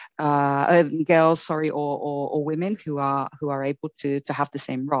 girls, or women who are able to have the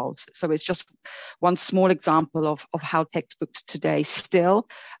same roles. So it's just one small example of how textbooks today still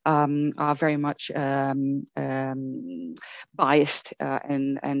are very much biased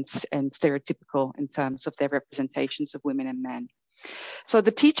and stereotypical in terms of their representations of women and men. So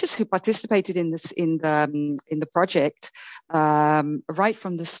the teachers who participated in the project right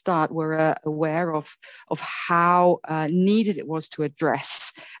from the start were aware of how needed it was to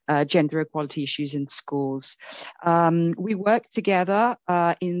address gender equality issues in schools. We worked together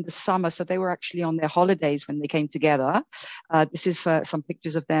in the summer, so they were actually on their holidays when they came together. This is some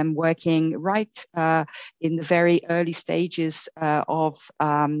pictures of them working right in the very early stages of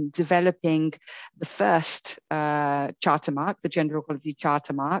developing the first charter mark, the Gender Equality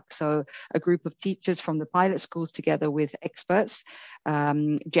Charter Mark. So a group of teachers from the pilot schools together with experts,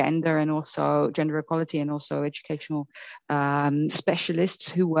 gender equality and also educational specialists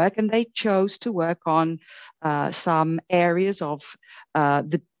who work, and they chose to work on some areas of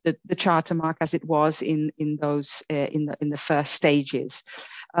the charter mark as it was in the first stages.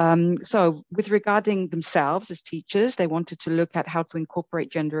 So with regarding themselves as teachers, they wanted to look at how to incorporate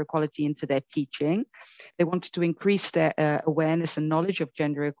gender equality into their teaching. They wanted to increase their awareness and knowledge of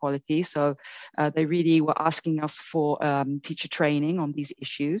gender equality. So they really were asking us for teacher training on these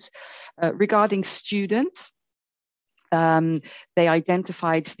issues. Regarding students, They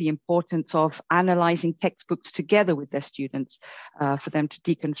identified the importance of analyzing textbooks together with their students for them to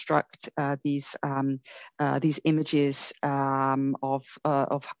deconstruct these images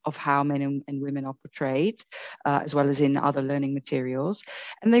of how men and women are portrayed, as well as in other learning materials.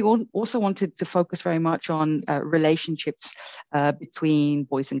 And they also wanted to focus very much on relationships between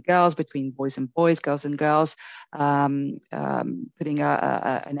boys and girls, between boys and boys, girls and girls, putting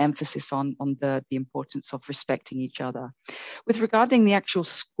an emphasis on the importance of respecting each other. With regarding the actual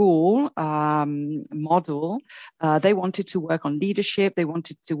school model, they wanted to work on leadership. They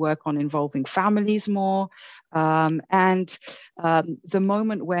wanted to work on involving families more. And the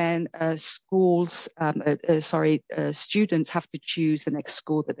moment when students have to choose the next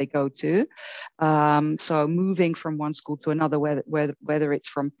school that they go to, so moving from one school to another, whether it's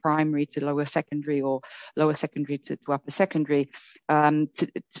from primary to lower secondary or lower secondary to upper secondary,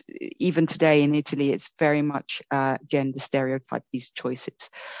 even today in Italy, it's very much gender stereotype, these choices,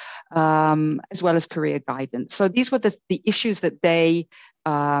 as well as career guidance. So these were the issues that they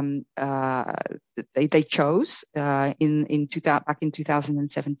chose back in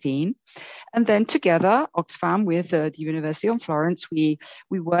 2017, and then together Oxfam with the University of Florence, we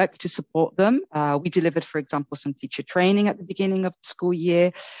worked to support them. We delivered, for example, some teacher training at the beginning of the school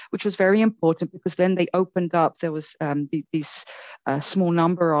year, which was very important because then they opened up. There was this small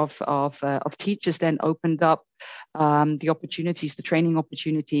number of teachers then opened up the opportunities, the training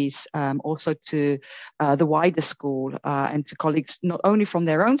opportunities, also to the wider school and to colleagues not only from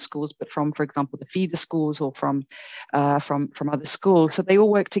their own schools, but from, for example, the feeder schools or from other schools. So they all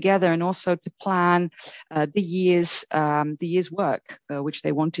work together, and also to plan the year's work, which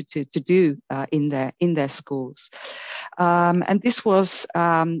they wanted to do in their schools. And this was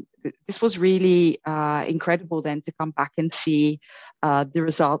really incredible then to come back and see the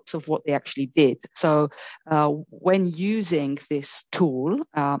results of what they actually did. So when using this tool,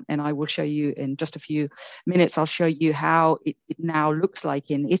 and I will show you in just a few minutes, I'll show you how it now looks like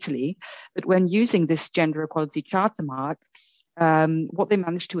in Italy. But when using this gender equality charter mark, what they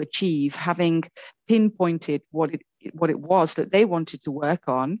managed to achieve, having pinpointed what it was that they wanted to work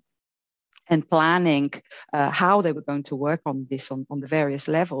on, and planning how they were going to work on this on the various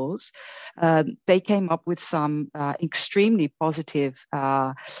levels, they came up with some extremely positive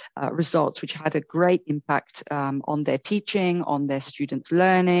results, which had a great impact on their teaching, on their students'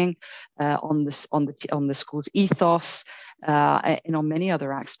 learning, on the school's ethos, and on many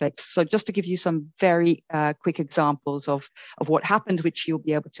other aspects. So just to give you some very quick examples of what happened, which you'll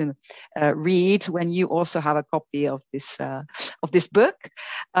be able to read when you also have a copy of this book.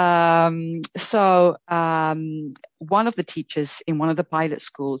 So one of the teachers in one of the pilot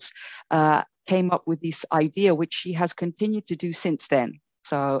schools came up with this idea, which she has continued to do since then.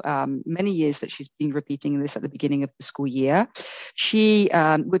 So many years that she's been repeating this at the beginning of the school year.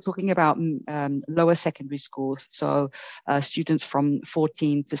 We're talking about lower secondary schools, so students from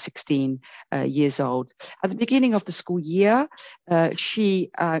 14 to 16 years old. At the beginning of the school year,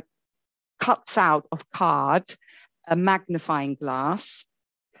 she cuts out of card a magnifying glass,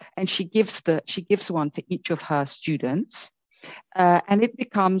 and she gives one to each of her students, and it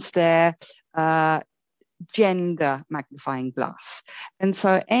becomes their gender magnifying glass. And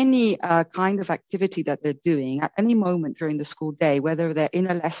so any kind of activity that they're doing at any moment during the school day, whether they're in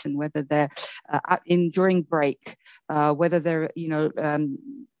a lesson, whether they're during break, whether they're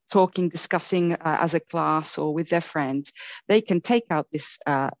talking, discussing as a class or with their friends, they can take out this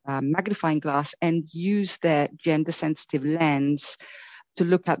magnifying glass and use their gender sensitive lens to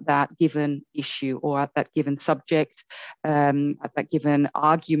look at that given issue or at that given subject, at that given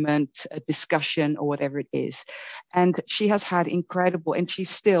argument, a discussion, or whatever it is. And she has had incredible, and she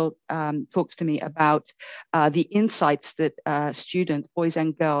still talks to me about the insights that students, boys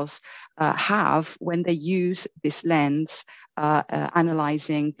and girls, have when they use this lens,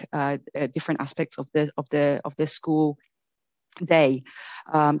 analyzing different aspects of their school day.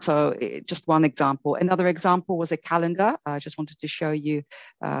 So just one example. Another example was a calendar. I just wanted to show you,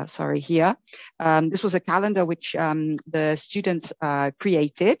 here. This was a calendar which the students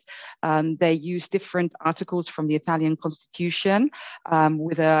created. They used different articles from the Italian Constitution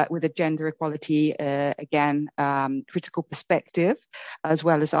with a gender equality, again, critical perspective, as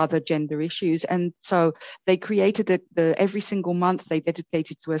well as other gender issues. And so they created every single month they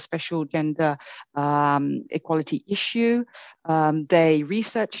dedicated to a special gender equality issue. They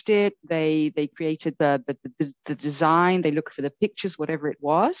researched it, they created the design, they looked for the pictures, whatever it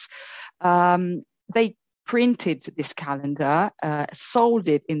was. They printed this calendar, sold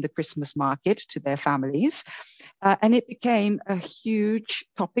it in the Christmas market to their families, and it became a huge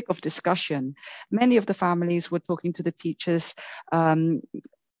topic of discussion. Many of the families were talking to the teachers,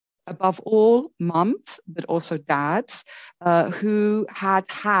 above all mums, but also dads, who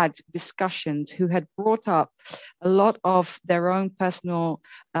had discussions, who had brought up a lot of their own personal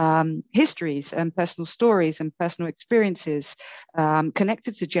histories and personal stories and personal experiences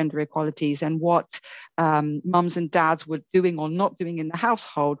connected to gender equalities, and what mums and dads were doing or not doing in the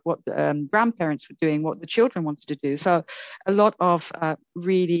household, what the grandparents were doing, what the children wanted to do. So a lot of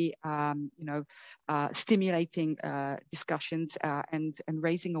really, stimulating discussions and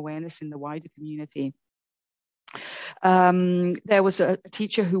raising awareness in the wider community. There was a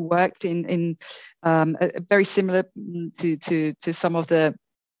teacher who worked in very similar to some of the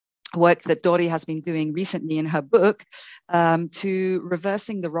work that Dori has been doing recently in her book, to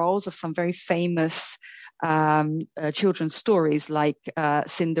reversing the roles of some very famous children's stories, like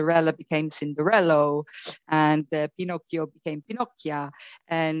Cinderella became Cinderello, and Pinocchio became Pinocchia.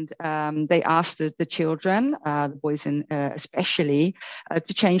 And they asked the children, the boys especially,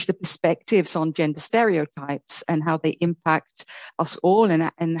 to change the perspectives on gender stereotypes and how they impact us all,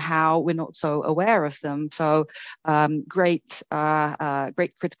 and how we're not so aware of them. So great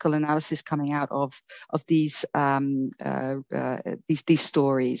critical analysis coming out of these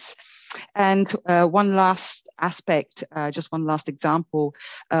stories. And one last aspect, just one last example,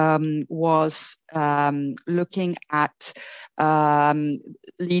 was looking at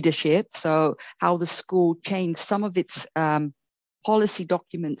leadership. So how the school changed some of its policy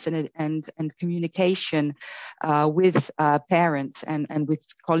documents and communication with parents and with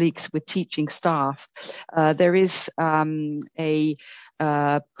colleagues, with teaching staff. There is a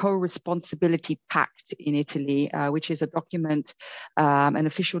co-responsibility pact in Italy, which is a document, an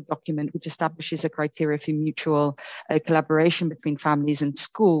official document, which establishes a criteria for mutual collaboration between families and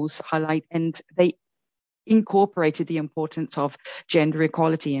schools, and they incorporated the importance of gender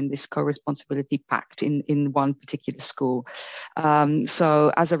equality in this co-responsibility pact in one particular school.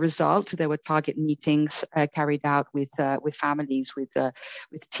 So as a result, there were target meetings carried out with families, with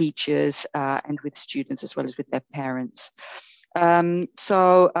teachers, and with students, as well as with their parents. Here,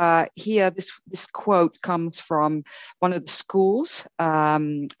 this quote comes from one of the schools,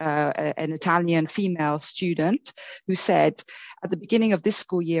 an Italian female student, who said, at the beginning of this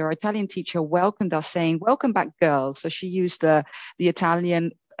school year, our Italian teacher welcomed us saying, "Welcome back, girls." So she used the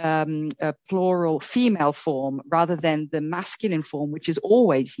Italian plural female form rather than the masculine form, which is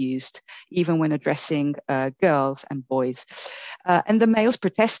always used, even when addressing girls and boys. And the males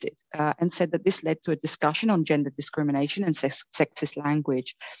protested and said that this led to a discussion on gender discrimination and sexist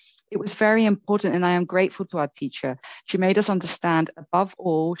language. It was very important, and I am grateful to our teacher. She made us understand, above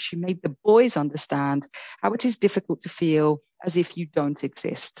all, she made the boys understand how it is difficult to feel as if you don't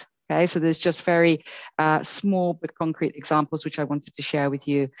exist. Okay, so there's just very small but concrete examples which I wanted to share with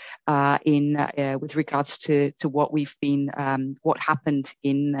you with regards to what we've been, what happened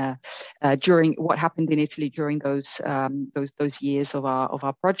in Italy during those years of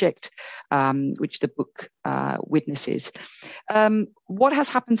our project, which the book witnesses. What has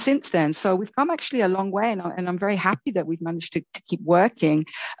happened since then? So we've come actually a long way, and I'm very happy that we've managed to keep working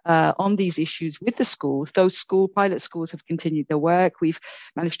on these issues with the schools. Those pilot schools have continued their work. We've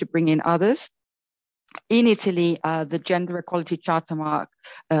managed to bring in others. In Italy, the gender equality charter mark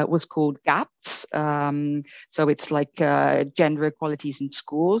was called GAPS. So it's like gender equalities in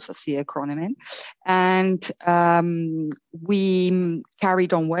schools, that's the acronym. And we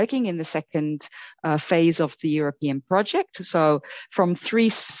carried on working in the second phase of the European project. So from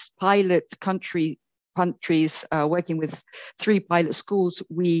 3 pilot countries working with 3 pilot schools,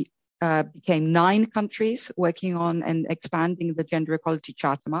 we became 9 countries working on and expanding the gender equality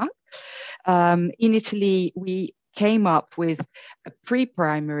charter mark. In Italy, we came up with a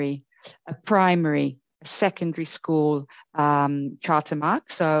pre-primary, a primary, a secondary school charter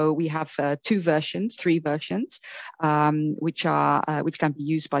mark. So we have 3 versions, which can be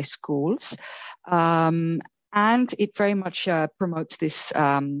used by schools. And it very much promotes this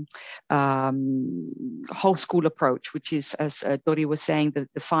whole school approach, which is, as Dori was saying, the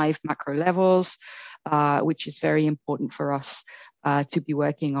 5 macro levels, which is very important for us to be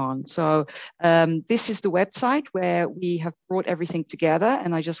working on. So this is the website where we have brought everything together,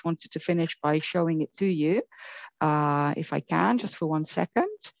 and I just wanted to finish by showing it to you, if I can, just for 1 second.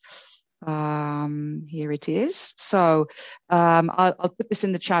 Here it is. So I'll put this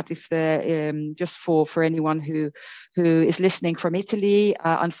in the chat if just for anyone who is listening from Italy.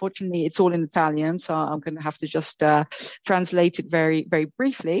 Unfortunately, it's all in Italian, so I'm going to have to just translate it very, very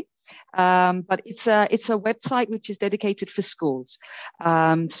briefly. but it's a website which is dedicated for schools.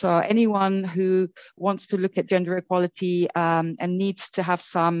 So anyone who wants to look at gender equality and needs to have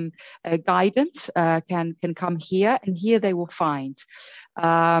some guidance can come here, and here they will find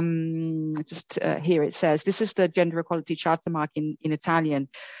here it says, this is the Gender Equality Charter Mark in Italian.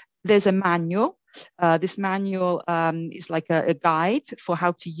 There's a manual. This manual is like a guide for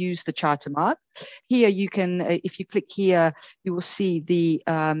how to use the charter mark. Here you can, if you click here, you will see the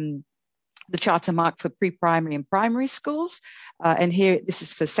charter mark for pre-primary and primary schools. And here, this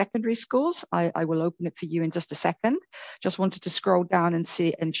is for secondary schools. I will open it for you in just a second. Just wanted to scroll down and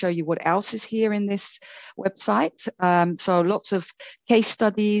see and show you what else is here in this website. So lots of case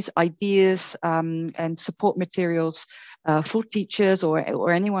studies, ideas, and support materials for teachers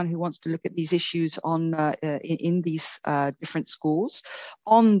or anyone who wants to look at these issues on in these different schools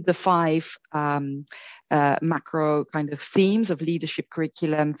on the 5 macro kind of themes of leadership,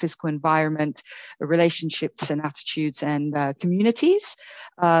 curriculum, physical environment, relationships and attitudes, and communities.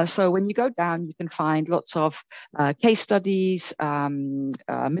 So when you go down, you can find lots of case studies,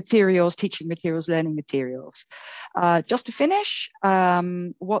 materials, teaching materials, learning materials. Just to finish,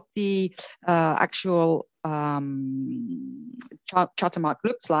 what the actual charter mark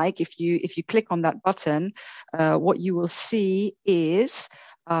looks like, if you click on that button, what you will see is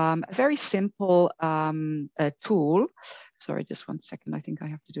a very simple tool. Sorry, just one second. I think I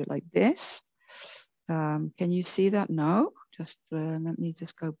have to do it like this. Can you see that? No, just let me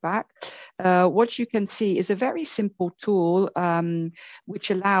just go back. What you can see is a very simple tool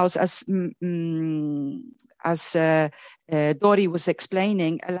which allows, as Dori was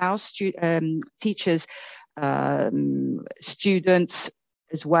explaining, allows teachers, students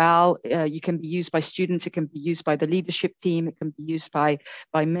as well. You can be used by students, it can be used by the leadership team, it can be used by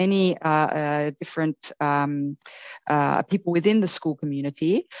many different people within the school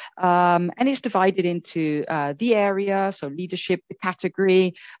community. And it's divided into the area, so leadership, the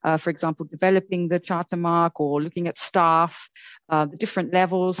category, for example, developing the charter mark or looking at staff, the different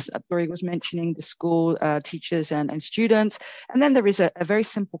levels Dori was mentioning, the school teachers and students. And then there is a very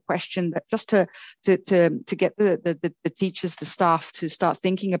simple question that just to get the teachers, the staff to start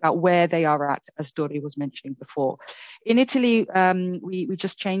thinking about where they are at, as Dori was mentioning before. In Italy, we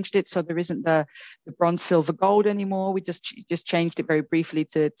just changed it, so there isn't the bronze, silver, gold anymore. We just changed it very briefly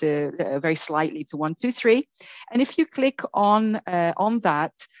to very slightly to 1, 2, 3. And if you click on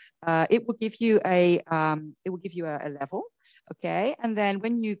that, it will give you a level, okay? And then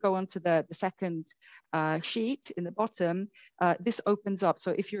when you go onto the second sheet in the bottom, this opens up.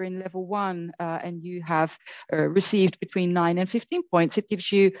 So if you're in level 1 and you have received between 9 and 15 points, it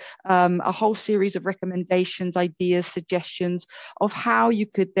gives you a whole series of recommendations, ideas, suggestions of how you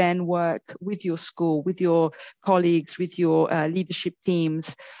could then work with your school, with your colleagues, with your leadership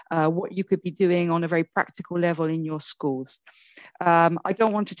teams, what you could be doing on a very practical level in your schools. I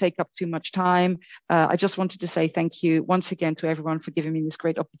don't want to take up too much time. I just wanted to say thank you once again to everyone for giving me this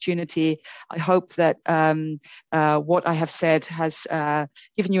great opportunity. I hope that what I have said has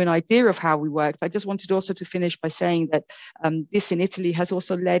given you an idea of how we worked. I just wanted also to finish by saying that this in Italy has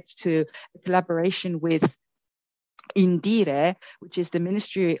also led to a collaboration with Indire, which is the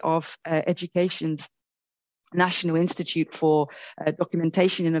Ministry of Education's National Institute for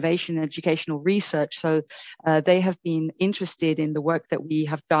Documentation, Innovation, and Educational Research. So they have been interested in the work that we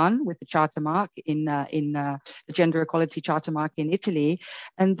have done with the Charter Mark in the Gender Equality Charter Mark in Italy,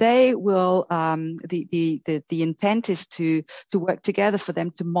 and they will. The intent is to work together for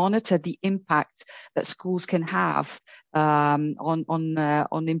them to monitor the impact that schools can have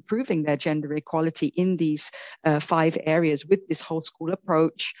on improving their gender equality in these 5 areas with this whole school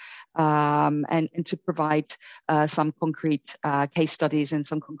approach, and to provide some concrete case studies and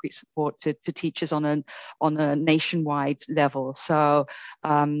some concrete support to teachers on a nationwide level. So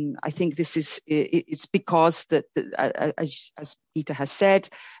I think this is it's because that as Peter has said,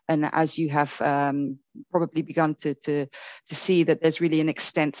 and as you have probably begun to see, that there's really an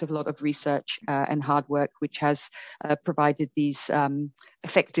extensive lot of research and hard work which has provided these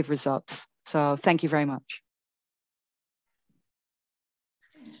effective results. So thank you very much.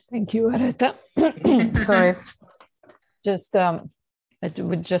 Thank you, Areta. Sorry, I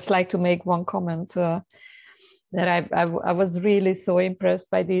would just like to make one comment that I was really so impressed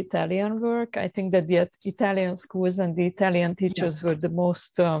by the Italian work. I think that the Italian schools and the Italian teachers were the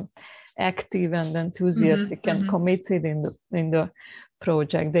most active and enthusiastic and committed in the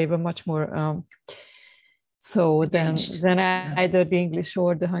project. They were much more so than either the English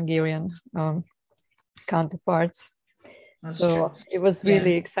or the Hungarian counterparts. So it was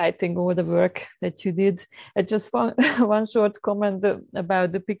really exciting, all the work that you did. I just want one short comment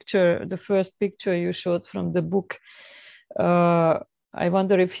about the picture, the first picture you showed from the book. I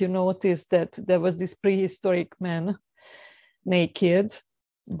wonder if you noticed that there was this prehistoric man, naked,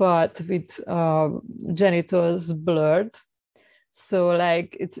 but with genitals blurred. So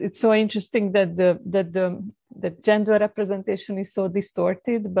like it's so interesting that the gender representation is so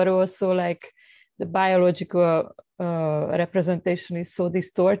distorted, but also like the biological representation is so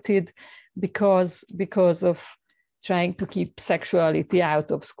distorted because of trying to keep sexuality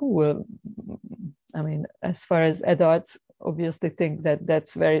out of school. I mean, as far as adults obviously think that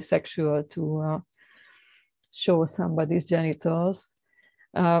that's very sexual to show somebody's genitals.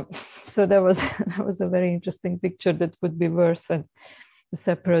 So that was a very interesting picture that would be worth a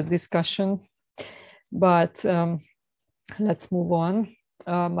separate discussion. But let's move on.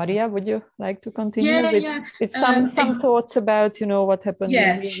 Maria, would you like to continue with some thoughts about what happened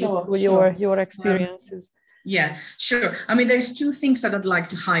in your experiences? Yeah, sure. I mean, there's two things that I'd like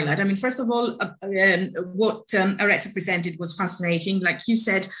to highlight. I mean, first of all, what Areta presented was fascinating. Like you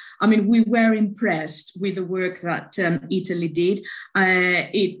said, I mean, we were impressed with the work that Italy did. I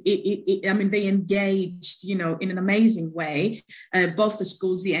mean, they engaged, in an amazing way, both the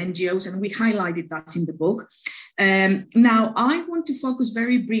schools, the NGOs, and we highlighted that in the book. Now, I want to focus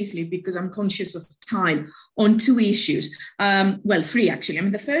very briefly, because I'm conscious of time, on two issues. Well, three, actually. I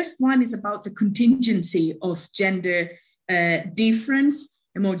mean, the first one is about the contingency of gender difference,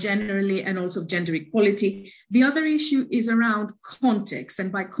 and more generally, and also gender equality. The other issue is around context.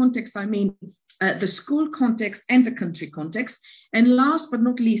 And by context, I mean the school context and the country context. And last but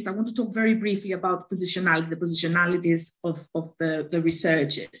not least, I want to talk very briefly about positionality, the positionalities of the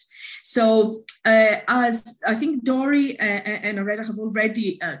researchers. So as I think Dori and Areta have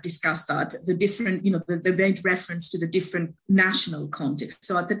already discussed that, the different, the made reference to the different national contexts.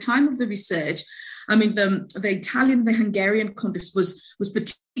 So at the time of the research, I mean, the Italian, the Hungarian context was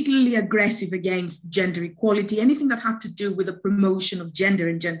particularly aggressive against gender equality, anything that had to do with the promotion of gender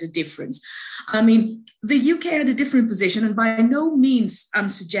and gender difference. I mean, the UK had a different position, and by no means I'm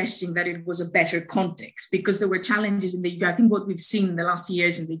suggesting that it was a better context, because there were challenges in the UK. I think what we've seen in the last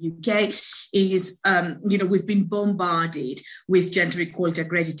years in the UK is, we've been bombarded with gender equality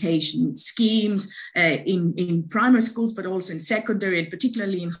accreditation schemes in primary schools, but also in secondary, and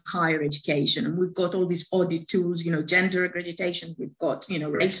particularly in higher education. And we've got all these audit tools, gender accreditation, we've got,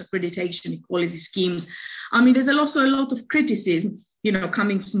 race accreditation, equality schemes. I mean, there's also a lot of criticism,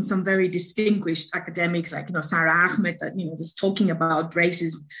 coming from some very distinguished academics like, Sarah Ahmed, that, was talking about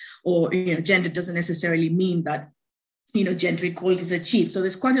racism or, gender doesn't necessarily mean that, gender equality is achieved. So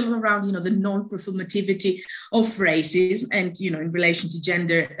there's quite a lot around, the non-performativity of racism and, in relation to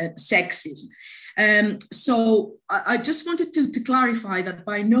gender sexism. So I just wanted to clarify that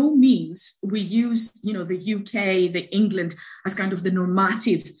by no means we use, the UK, the England as kind of the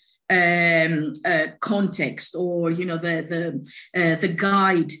normative context or, the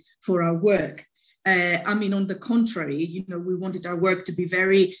guide for our work. I mean, on the contrary, we wanted our work to be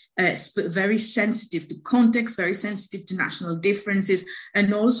very, very sensitive to context, very sensitive to national differences,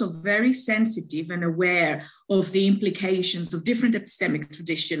 and also very sensitive and aware of the implications of different epistemic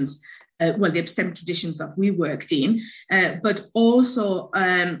traditions. The epistemic traditions that we worked in, but also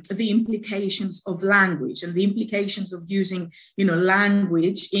the implications of language and the implications of using,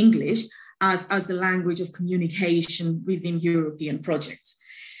 language, English, as the language of communication within European projects.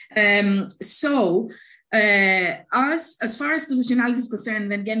 As far as positionality is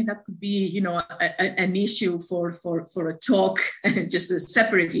concerned, then again, that could be, an issue for a talk, just a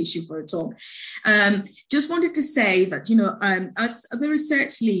separate issue for a talk. Just wanted to say that, as the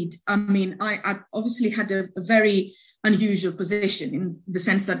research lead, I mean, I obviously had a very unusual position in the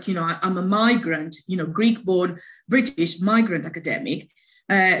sense that, I'm a migrant, Greek-born British migrant academic,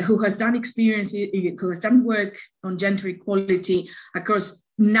 who has done work on gender equality across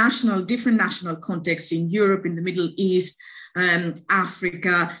different national contexts in Europe, in the Middle East,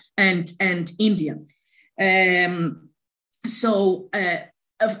 Africa, and India.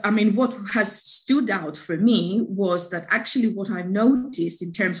 I mean, what has stood out for me was that actually what I noticed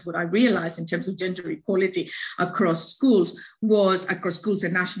what I realized in terms of gender equality across schools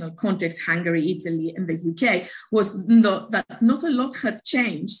and national contexts, Hungary, Italy, and the UK, was that not a lot had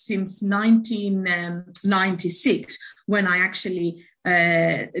changed since 1996, when I actually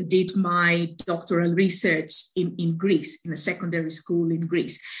did my doctoral research in Greece, in a secondary school in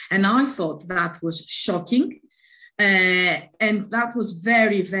Greece. And I thought that was shocking. And that was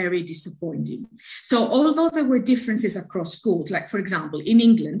very, very disappointing. So although there were differences across schools, like for example, in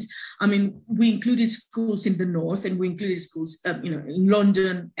England, I mean, we included schools in the north and we included schools, in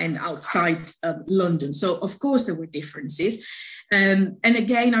London and outside London. So of course there were differences. And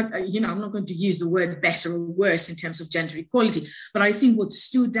again, I'm not going to use the word better or worse in terms of gender equality, but I think what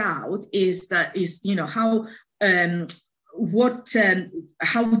stood out is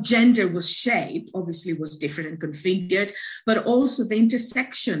how gender was shaped, obviously was different and configured, but also the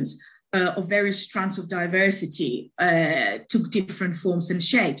intersections of various strands of diversity took different forms and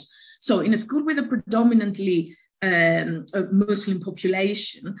shapes. So in a school with a predominantly a Muslim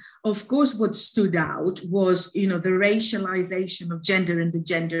population, of course, what stood out was, the racialization of gender and the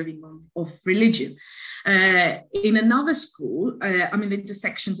gendering of religion. In another school, the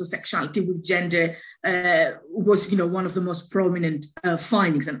intersections of sexuality with gender was, one of the most prominent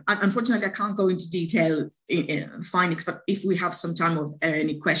findings. And unfortunately, I can't go into detail in findings, but if we have some time or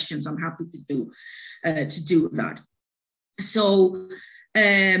any questions, I'm happy to do that. So,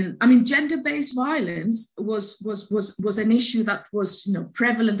 gender-based violence was an issue that was,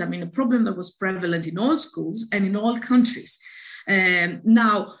 prevalent. A problem that was prevalent in all schools and in all countries.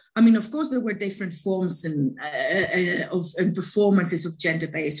 Now, of course, there were different forms and performances of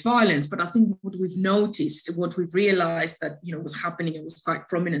gender-based violence, but I think what we've noticed, what we've realized that, was happening and was quite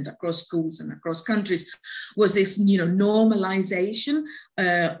prominent across schools and across countries was this, normalization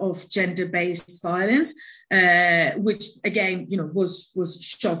of gender-based violence, which again, was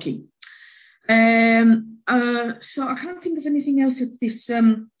shocking. So I can't think of anything else at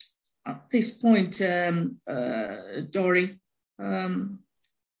this point, Dori.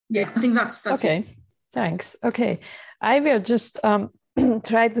 I think that's okay. It. Thanks. Okay, I will just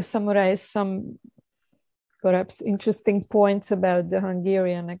try to summarize some perhaps interesting points about the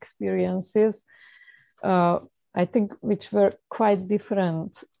Hungarian experiences. I think which were quite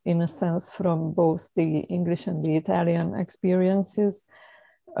different in a sense from both the English and the Italian experiences.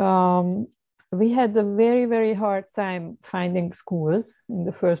 We had a very, very hard time finding schools in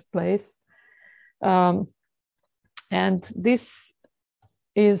the first place. And this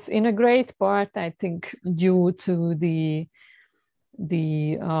is in a great part, I think, due to the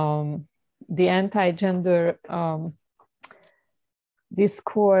anti-gender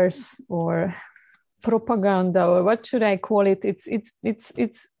discourse or propaganda, or what should I call it? It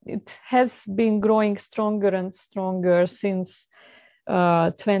has been growing stronger and stronger since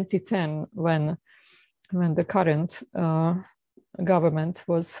 2010, when the current government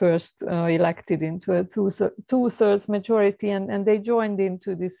was first elected into a two-thirds majority, and they joined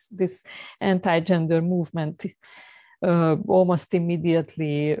into this anti-gender movement almost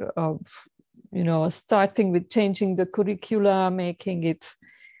immediately. Starting with changing the curricula, making it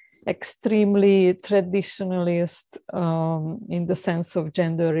extremely traditionalist in the sense of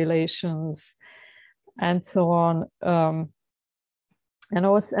gender relations, and so on. And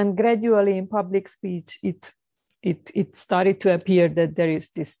gradually in public speech, it started to appear that there is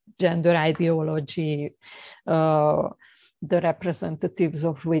this gender ideology, the representatives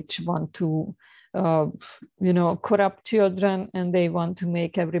of which want to, corrupt children, and they want to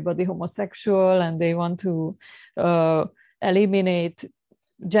make everybody homosexual, and they want to eliminate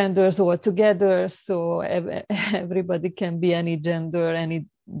genders altogether, so everybody can be any gender any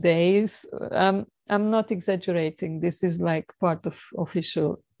days. I'm not exaggerating. This is like part of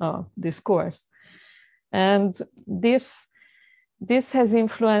official discourse. And this has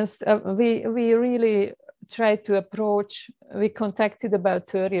influenced, we really tried to approach, we contacted about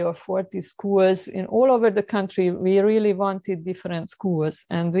 30 or 40 schools in all over the country. We really wanted different schools.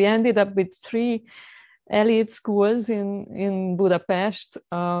 And we ended up with 3 elite schools in Budapest,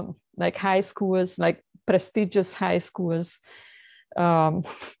 like high schools, like prestigious high schools,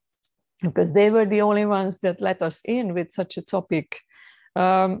 because they were the only ones that let us in with such a topic.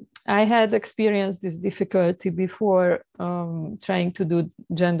 I had experienced this difficulty before trying to do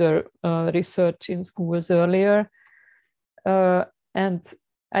gender research in schools earlier. And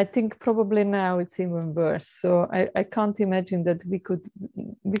I think probably now it's even worse. So I can't imagine that we could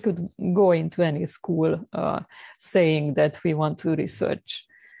go into any school saying that we want to research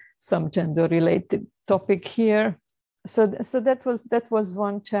some gender related topic here. So that was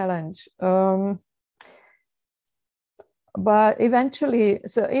one challenge. But eventually,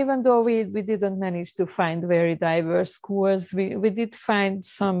 so even though we didn't manage to find very diverse schools, we did find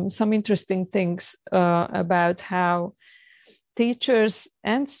some interesting things about how teachers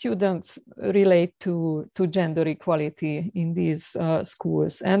and students relate to gender equality in these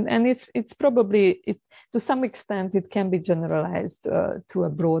schools, and it's probably to some extent it can be generalized to a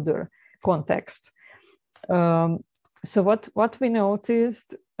broader context. So what we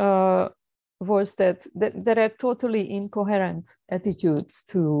noticed was that there are totally incoherent attitudes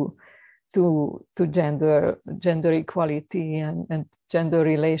to gender equality and gender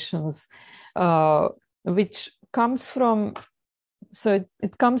relations, which comes from, so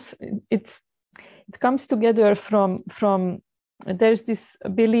it comes together from there's this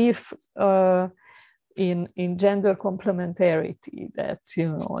belief in gender complementarity, that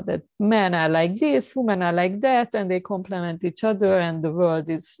that men are like this, women are like that, and they complement each other, and the world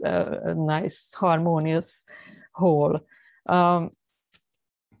is a nice harmonious whole.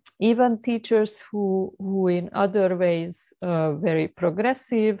 Even teachers who in other ways very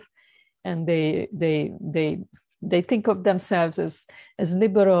progressive, and they think of themselves as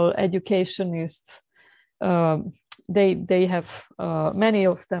liberal educationists. They have many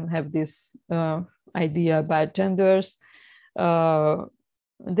of them have this idea about genders.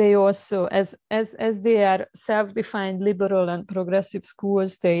 They also, as they are self-defined liberal and progressive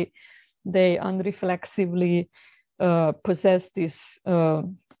schools, they unreflexively possess this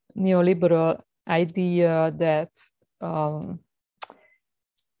neoliberal idea that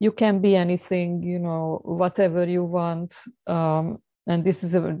you can be anything, whatever you want, and this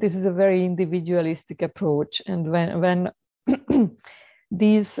is a very individualistic approach. And when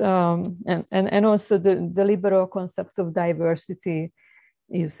these and also the liberal concept of diversity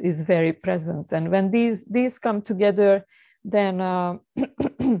is very present, and when these come together, then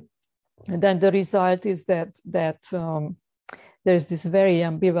then the result is that there's this very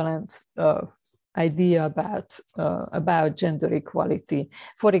ambivalent idea about gender equality.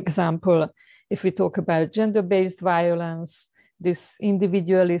 For example, if we talk about gender-based violence, this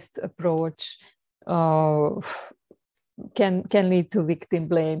individualist approach can lead to victim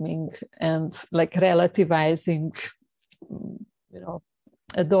blaming and like relativizing,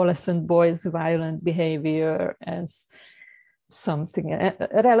 adolescent boys' violent behavior as something,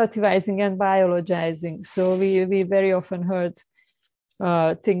 relativizing and biologizing. So we very often heard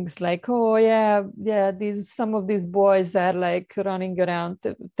things like, oh yeah, some of these boys are like running around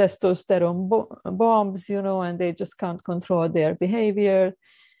testosterone bombs, and they just can't control their behavior,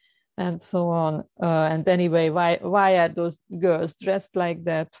 and so on. And anyway, why are those girls dressed like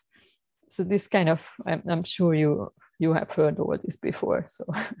that? So this kind of, I'm sure you have heard all this before. So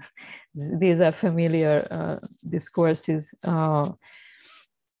these are familiar discourses. So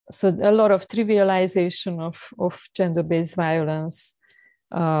a lot of trivialization of gender-based violence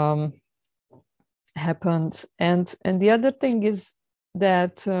happened. And the other thing is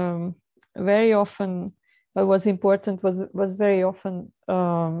that very often what was important was very often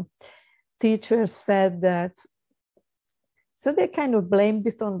teachers said that, so they kind of blamed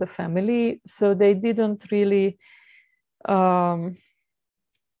it on the family. So they didn't really, for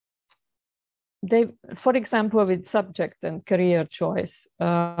example, with subject and career choice,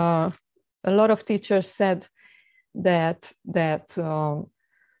 a lot of teachers said that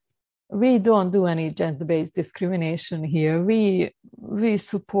we don't do any gender-based discrimination here. We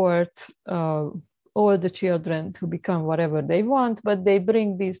support all the children to become whatever they want, but they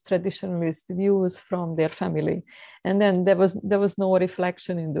bring these traditionalist views from their family. And then there was no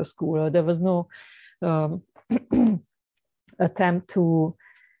reflection in the school, or there was no attempt to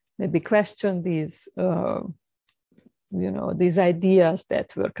maybe question these, these ideas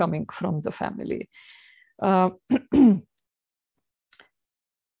that were coming from the family.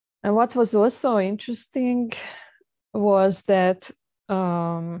 And what was also interesting was that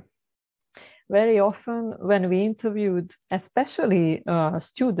very often when we interviewed, especially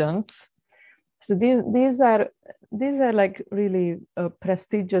students, so these are like really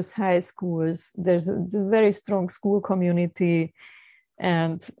prestigious high schools. There's a very strong school community.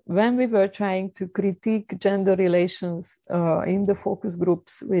 And when we were trying to critique gender relations in the focus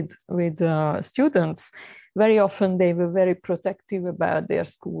groups with students, very often they were very protective about their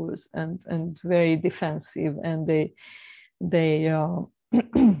schools and very defensive, and they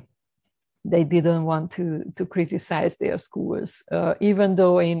didn't want to criticize their schools, even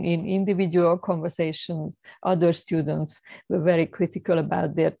though in individual conversations, other students were very critical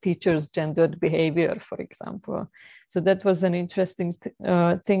about their teachers' gendered behavior, for example. So that was an interesting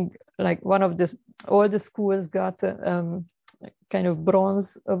thing. Like all the schools got a kind of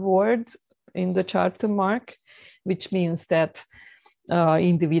bronze award in the charter mark, which means that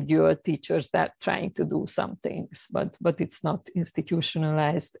individual teachers that trying to do some things, but it's not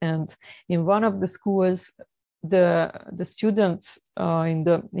institutionalized. And in one of the schools, the students in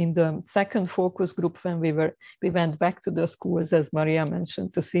the second focus group, when we went back to the schools, as Maria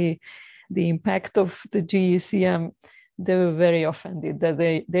mentioned, to see the impact of the GECM, they were very offended that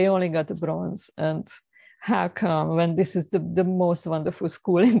they only got a bronze. And how come when this is the most wonderful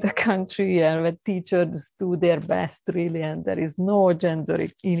school in the country and when teachers do their best really and there is no gender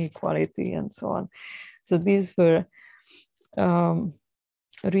inequality and so on. So these were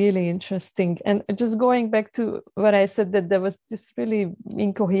really interesting. And just going back to what I said, that there was this really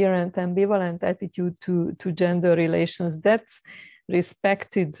incoherent, ambivalent attitude to gender relations that's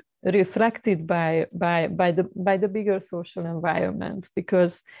reflected by the bigger social environment,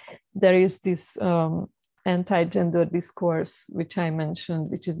 because there is this anti-gender discourse, which I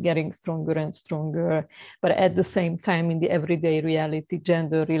mentioned, which is getting stronger and stronger. But at the same time, in the everyday reality,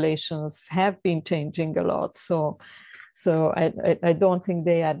 gender relations have been changing a lot. So I don't think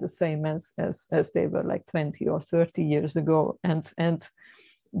they are the same as they were like 20 or 30 years ago. And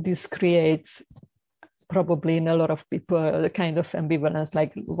this creates probably in a lot of people a kind of ambivalence,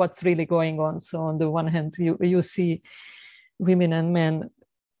 like what's really going on. So on the one hand, you see women and men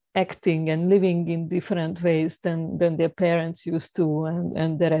acting and living in different ways than their parents used to,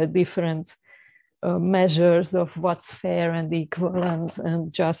 and there are different measures of what's fair and equal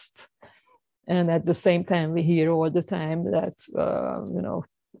and just. And at the same time, we hear all the time that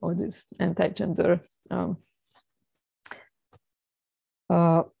all this anti-gender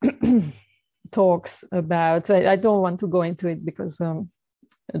talks about. I don't want to go into it because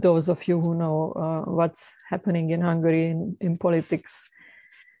those of you who know what's happening in Hungary in politics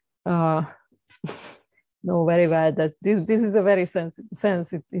know very well that this is a very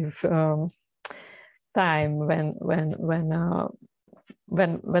sensitive time when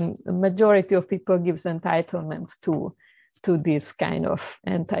the majority of people gives entitlement to this kind of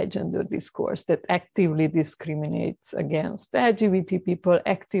anti-gender discourse that actively discriminates against LGBT people,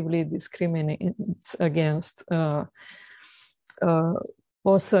 actively discriminates against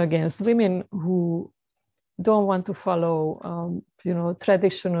also against women who don't want to follow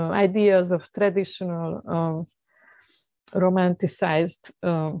traditional ideas of traditional romanticized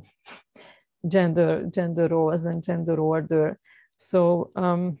gender roles and gender order. So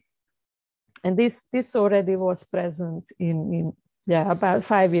and this already was present in about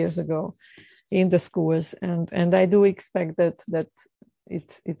 5 years ago in the schools, and I do expect that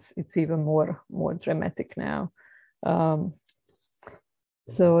it's even more dramatic now.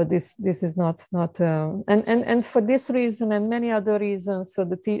 So this is not and for this reason and many other reasons. So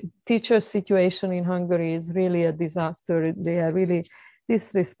the teacher situation in Hungary is really a disaster. They are really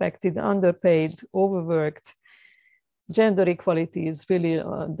disrespected, underpaid, overworked. Gender equality is really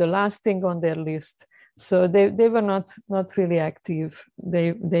the last thing on their list. So they were not really active.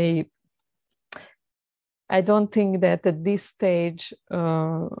 I don't think that at this stage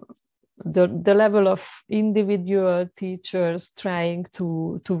the level of individual teachers trying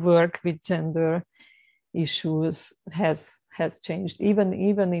to work with gender issues has changed, even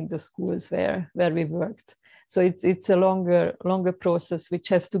in the schools where we worked. So it's a longer process which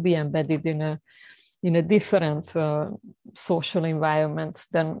has to be embedded in a different social environment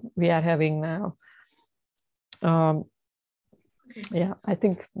than we are having now. Yeah, I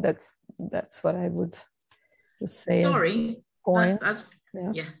think that's what I would just say. Sorry, point.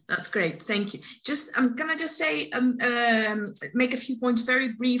 That's great. Thank you. Just can I just say make a few points very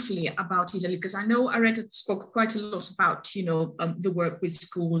briefly about Italy, because I know Areta spoke quite a lot about the work with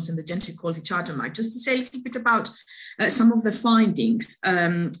schools and the gender equality charter. Just to say a little bit about some of the findings,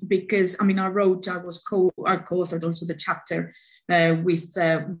 because I co-authored also the chapter with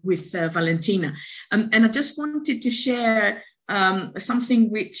Valentina, and I just wanted to share something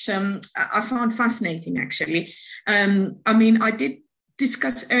which I found fascinating actually. I did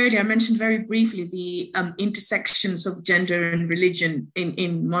discuss earlier, I mentioned very briefly the intersections of gender and religion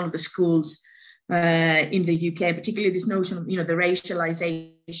in one of the schools in the UK, particularly this notion of the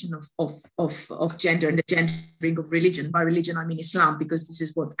racialization of gender and the gendering of religion. By religion, I mean Islam, because this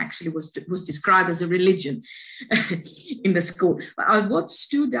is what actually was described as a religion in the school. But what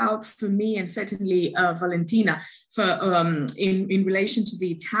stood out for me, and certainly Valentina, in relation to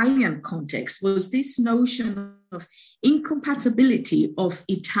the Italian context, was this notion of incompatibility of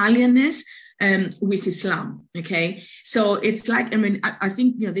Italianness with Islam. Okay, so it's like, I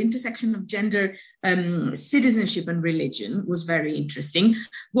think the intersection of gender, citizenship, and religion was very interesting.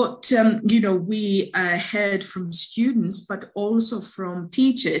 What we heard from students, but also from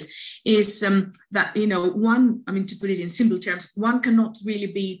teachers, is that one, to put it in simple terms, one cannot really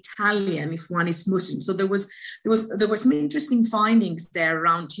be Italian if one is Muslim. So there were some interesting findings there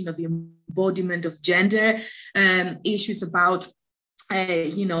around the embodiment of gender, issues about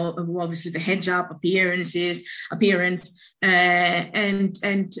you know, obviously the hijab, appearance,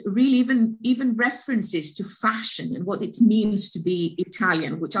 and really even references to fashion and what it means to be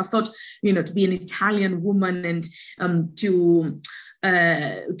Italian, which I thought, you know, to be an Italian woman and to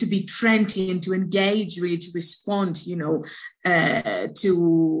be trendy and to engage, really to respond, you know,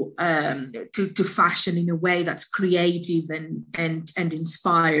 to fashion in a way that's creative and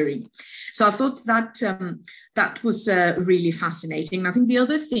inspiring. So I thought that that was really fascinating. And I think the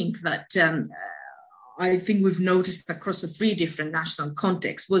other thing that I think we've noticed across the 3 different national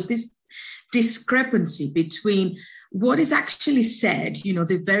contexts was this discrepancy between what is actually said, you know,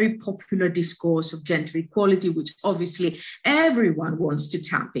 the very popular discourse of gender equality, which obviously everyone wants to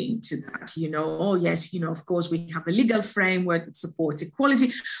tap into that, you know, oh yes, you know, of course we have a legal framework that supports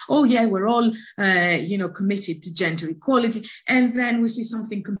equality. Oh yeah, we're all, you know, committed to gender equality. And then we see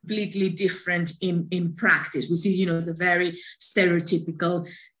something completely different in practice. We see, you know, the very stereotypical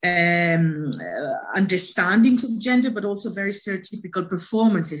understandings of gender, but also very stereotypical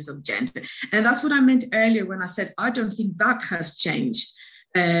performances of gender. And that's what I meant earlier when I said, I don't think that has changed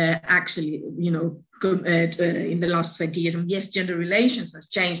actually, you know, in the last 20 years. And yes, gender relations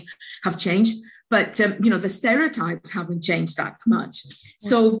have changed, but, you know, the stereotypes haven't changed that much.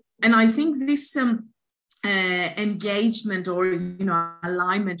 So, and I think this engagement or, you know,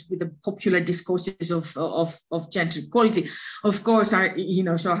 alignment with the popular discourses of gender equality, of course, are, you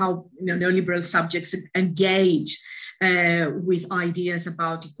know, so how, you know, neoliberal subjects engage with ideas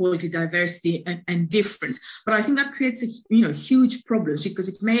about equality, diversity, and difference. But I think that creates, you know, huge problems, because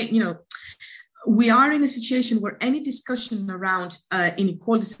it may, you know, we are in a situation where any discussion around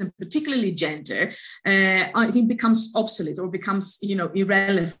inequalities, and particularly gender, I think becomes obsolete or becomes, you know,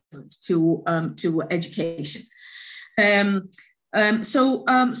 irrelevant to education. So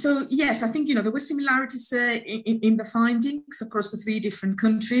yes, I think, you know, there were similarities in the findings across the 3 different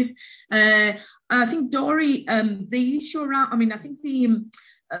countries. I think, Dori, the issue around, I mean, I think the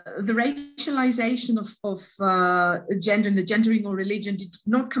racialization of gender and the gendering of religion did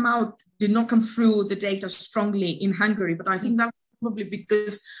not come through the data strongly in Hungary, but I think that probably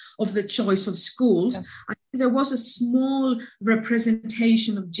because of the choice of schools. Yes. I think there was a small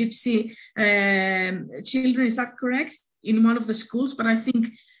representation of Gypsy children, is that correct, in one of the schools? But I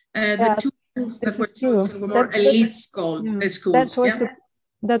think the 2 schools that were chosen were more elite schools.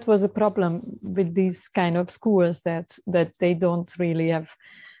 That was a problem with these kind of schools, that they don't really have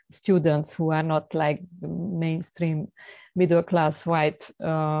students who are not like the mainstream middle class white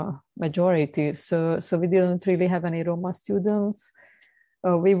majority. So we didn't really have any Roma students.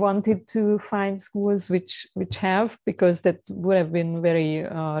 We wanted to find schools which have, because that would have been very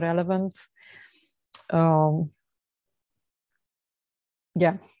relevant.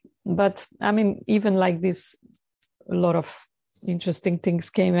 Yeah, but I mean, even like this, a lot of interesting things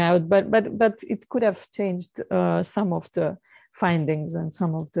came out, but it could have changed some of the findings and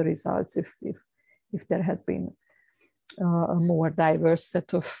some of the results if there had been a more diverse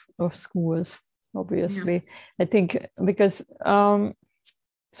set of schools, obviously. Yeah. I think because so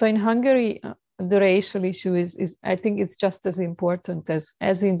in Hungary the racial issue is I think it's just as important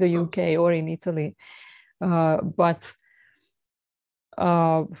as in the UK or in Italy, but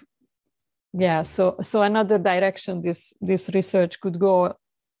yeah, so another direction this research could go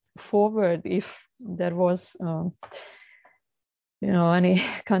forward if there was you know, any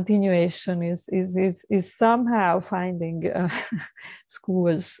continuation is somehow finding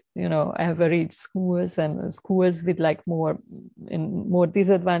schools, you know, average schools and schools with like more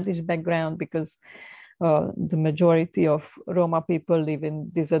disadvantaged background, because the majority of Roma people live in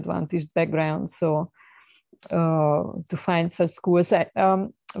disadvantaged backgrounds. So to find such schools,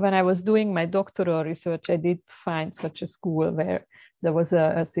 when I was doing my doctoral research, I did find such a school where there was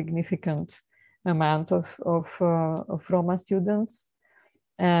a significant amount of Roma students,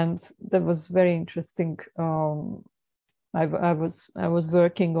 and that was very interesting. I was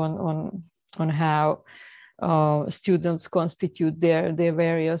working on how students constitute their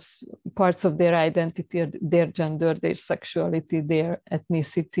various parts of their identity, their gender, their sexuality, their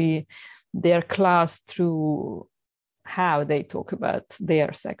ethnicity, their class, through how they talk about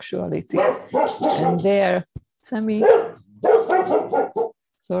their sexuality and their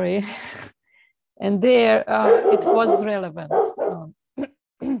sorry. And there it was relevant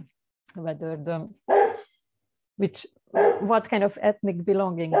whether what kind of ethnic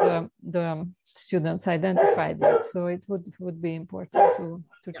belonging the students identified with. So it would be important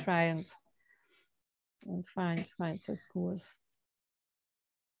to try and find such schools.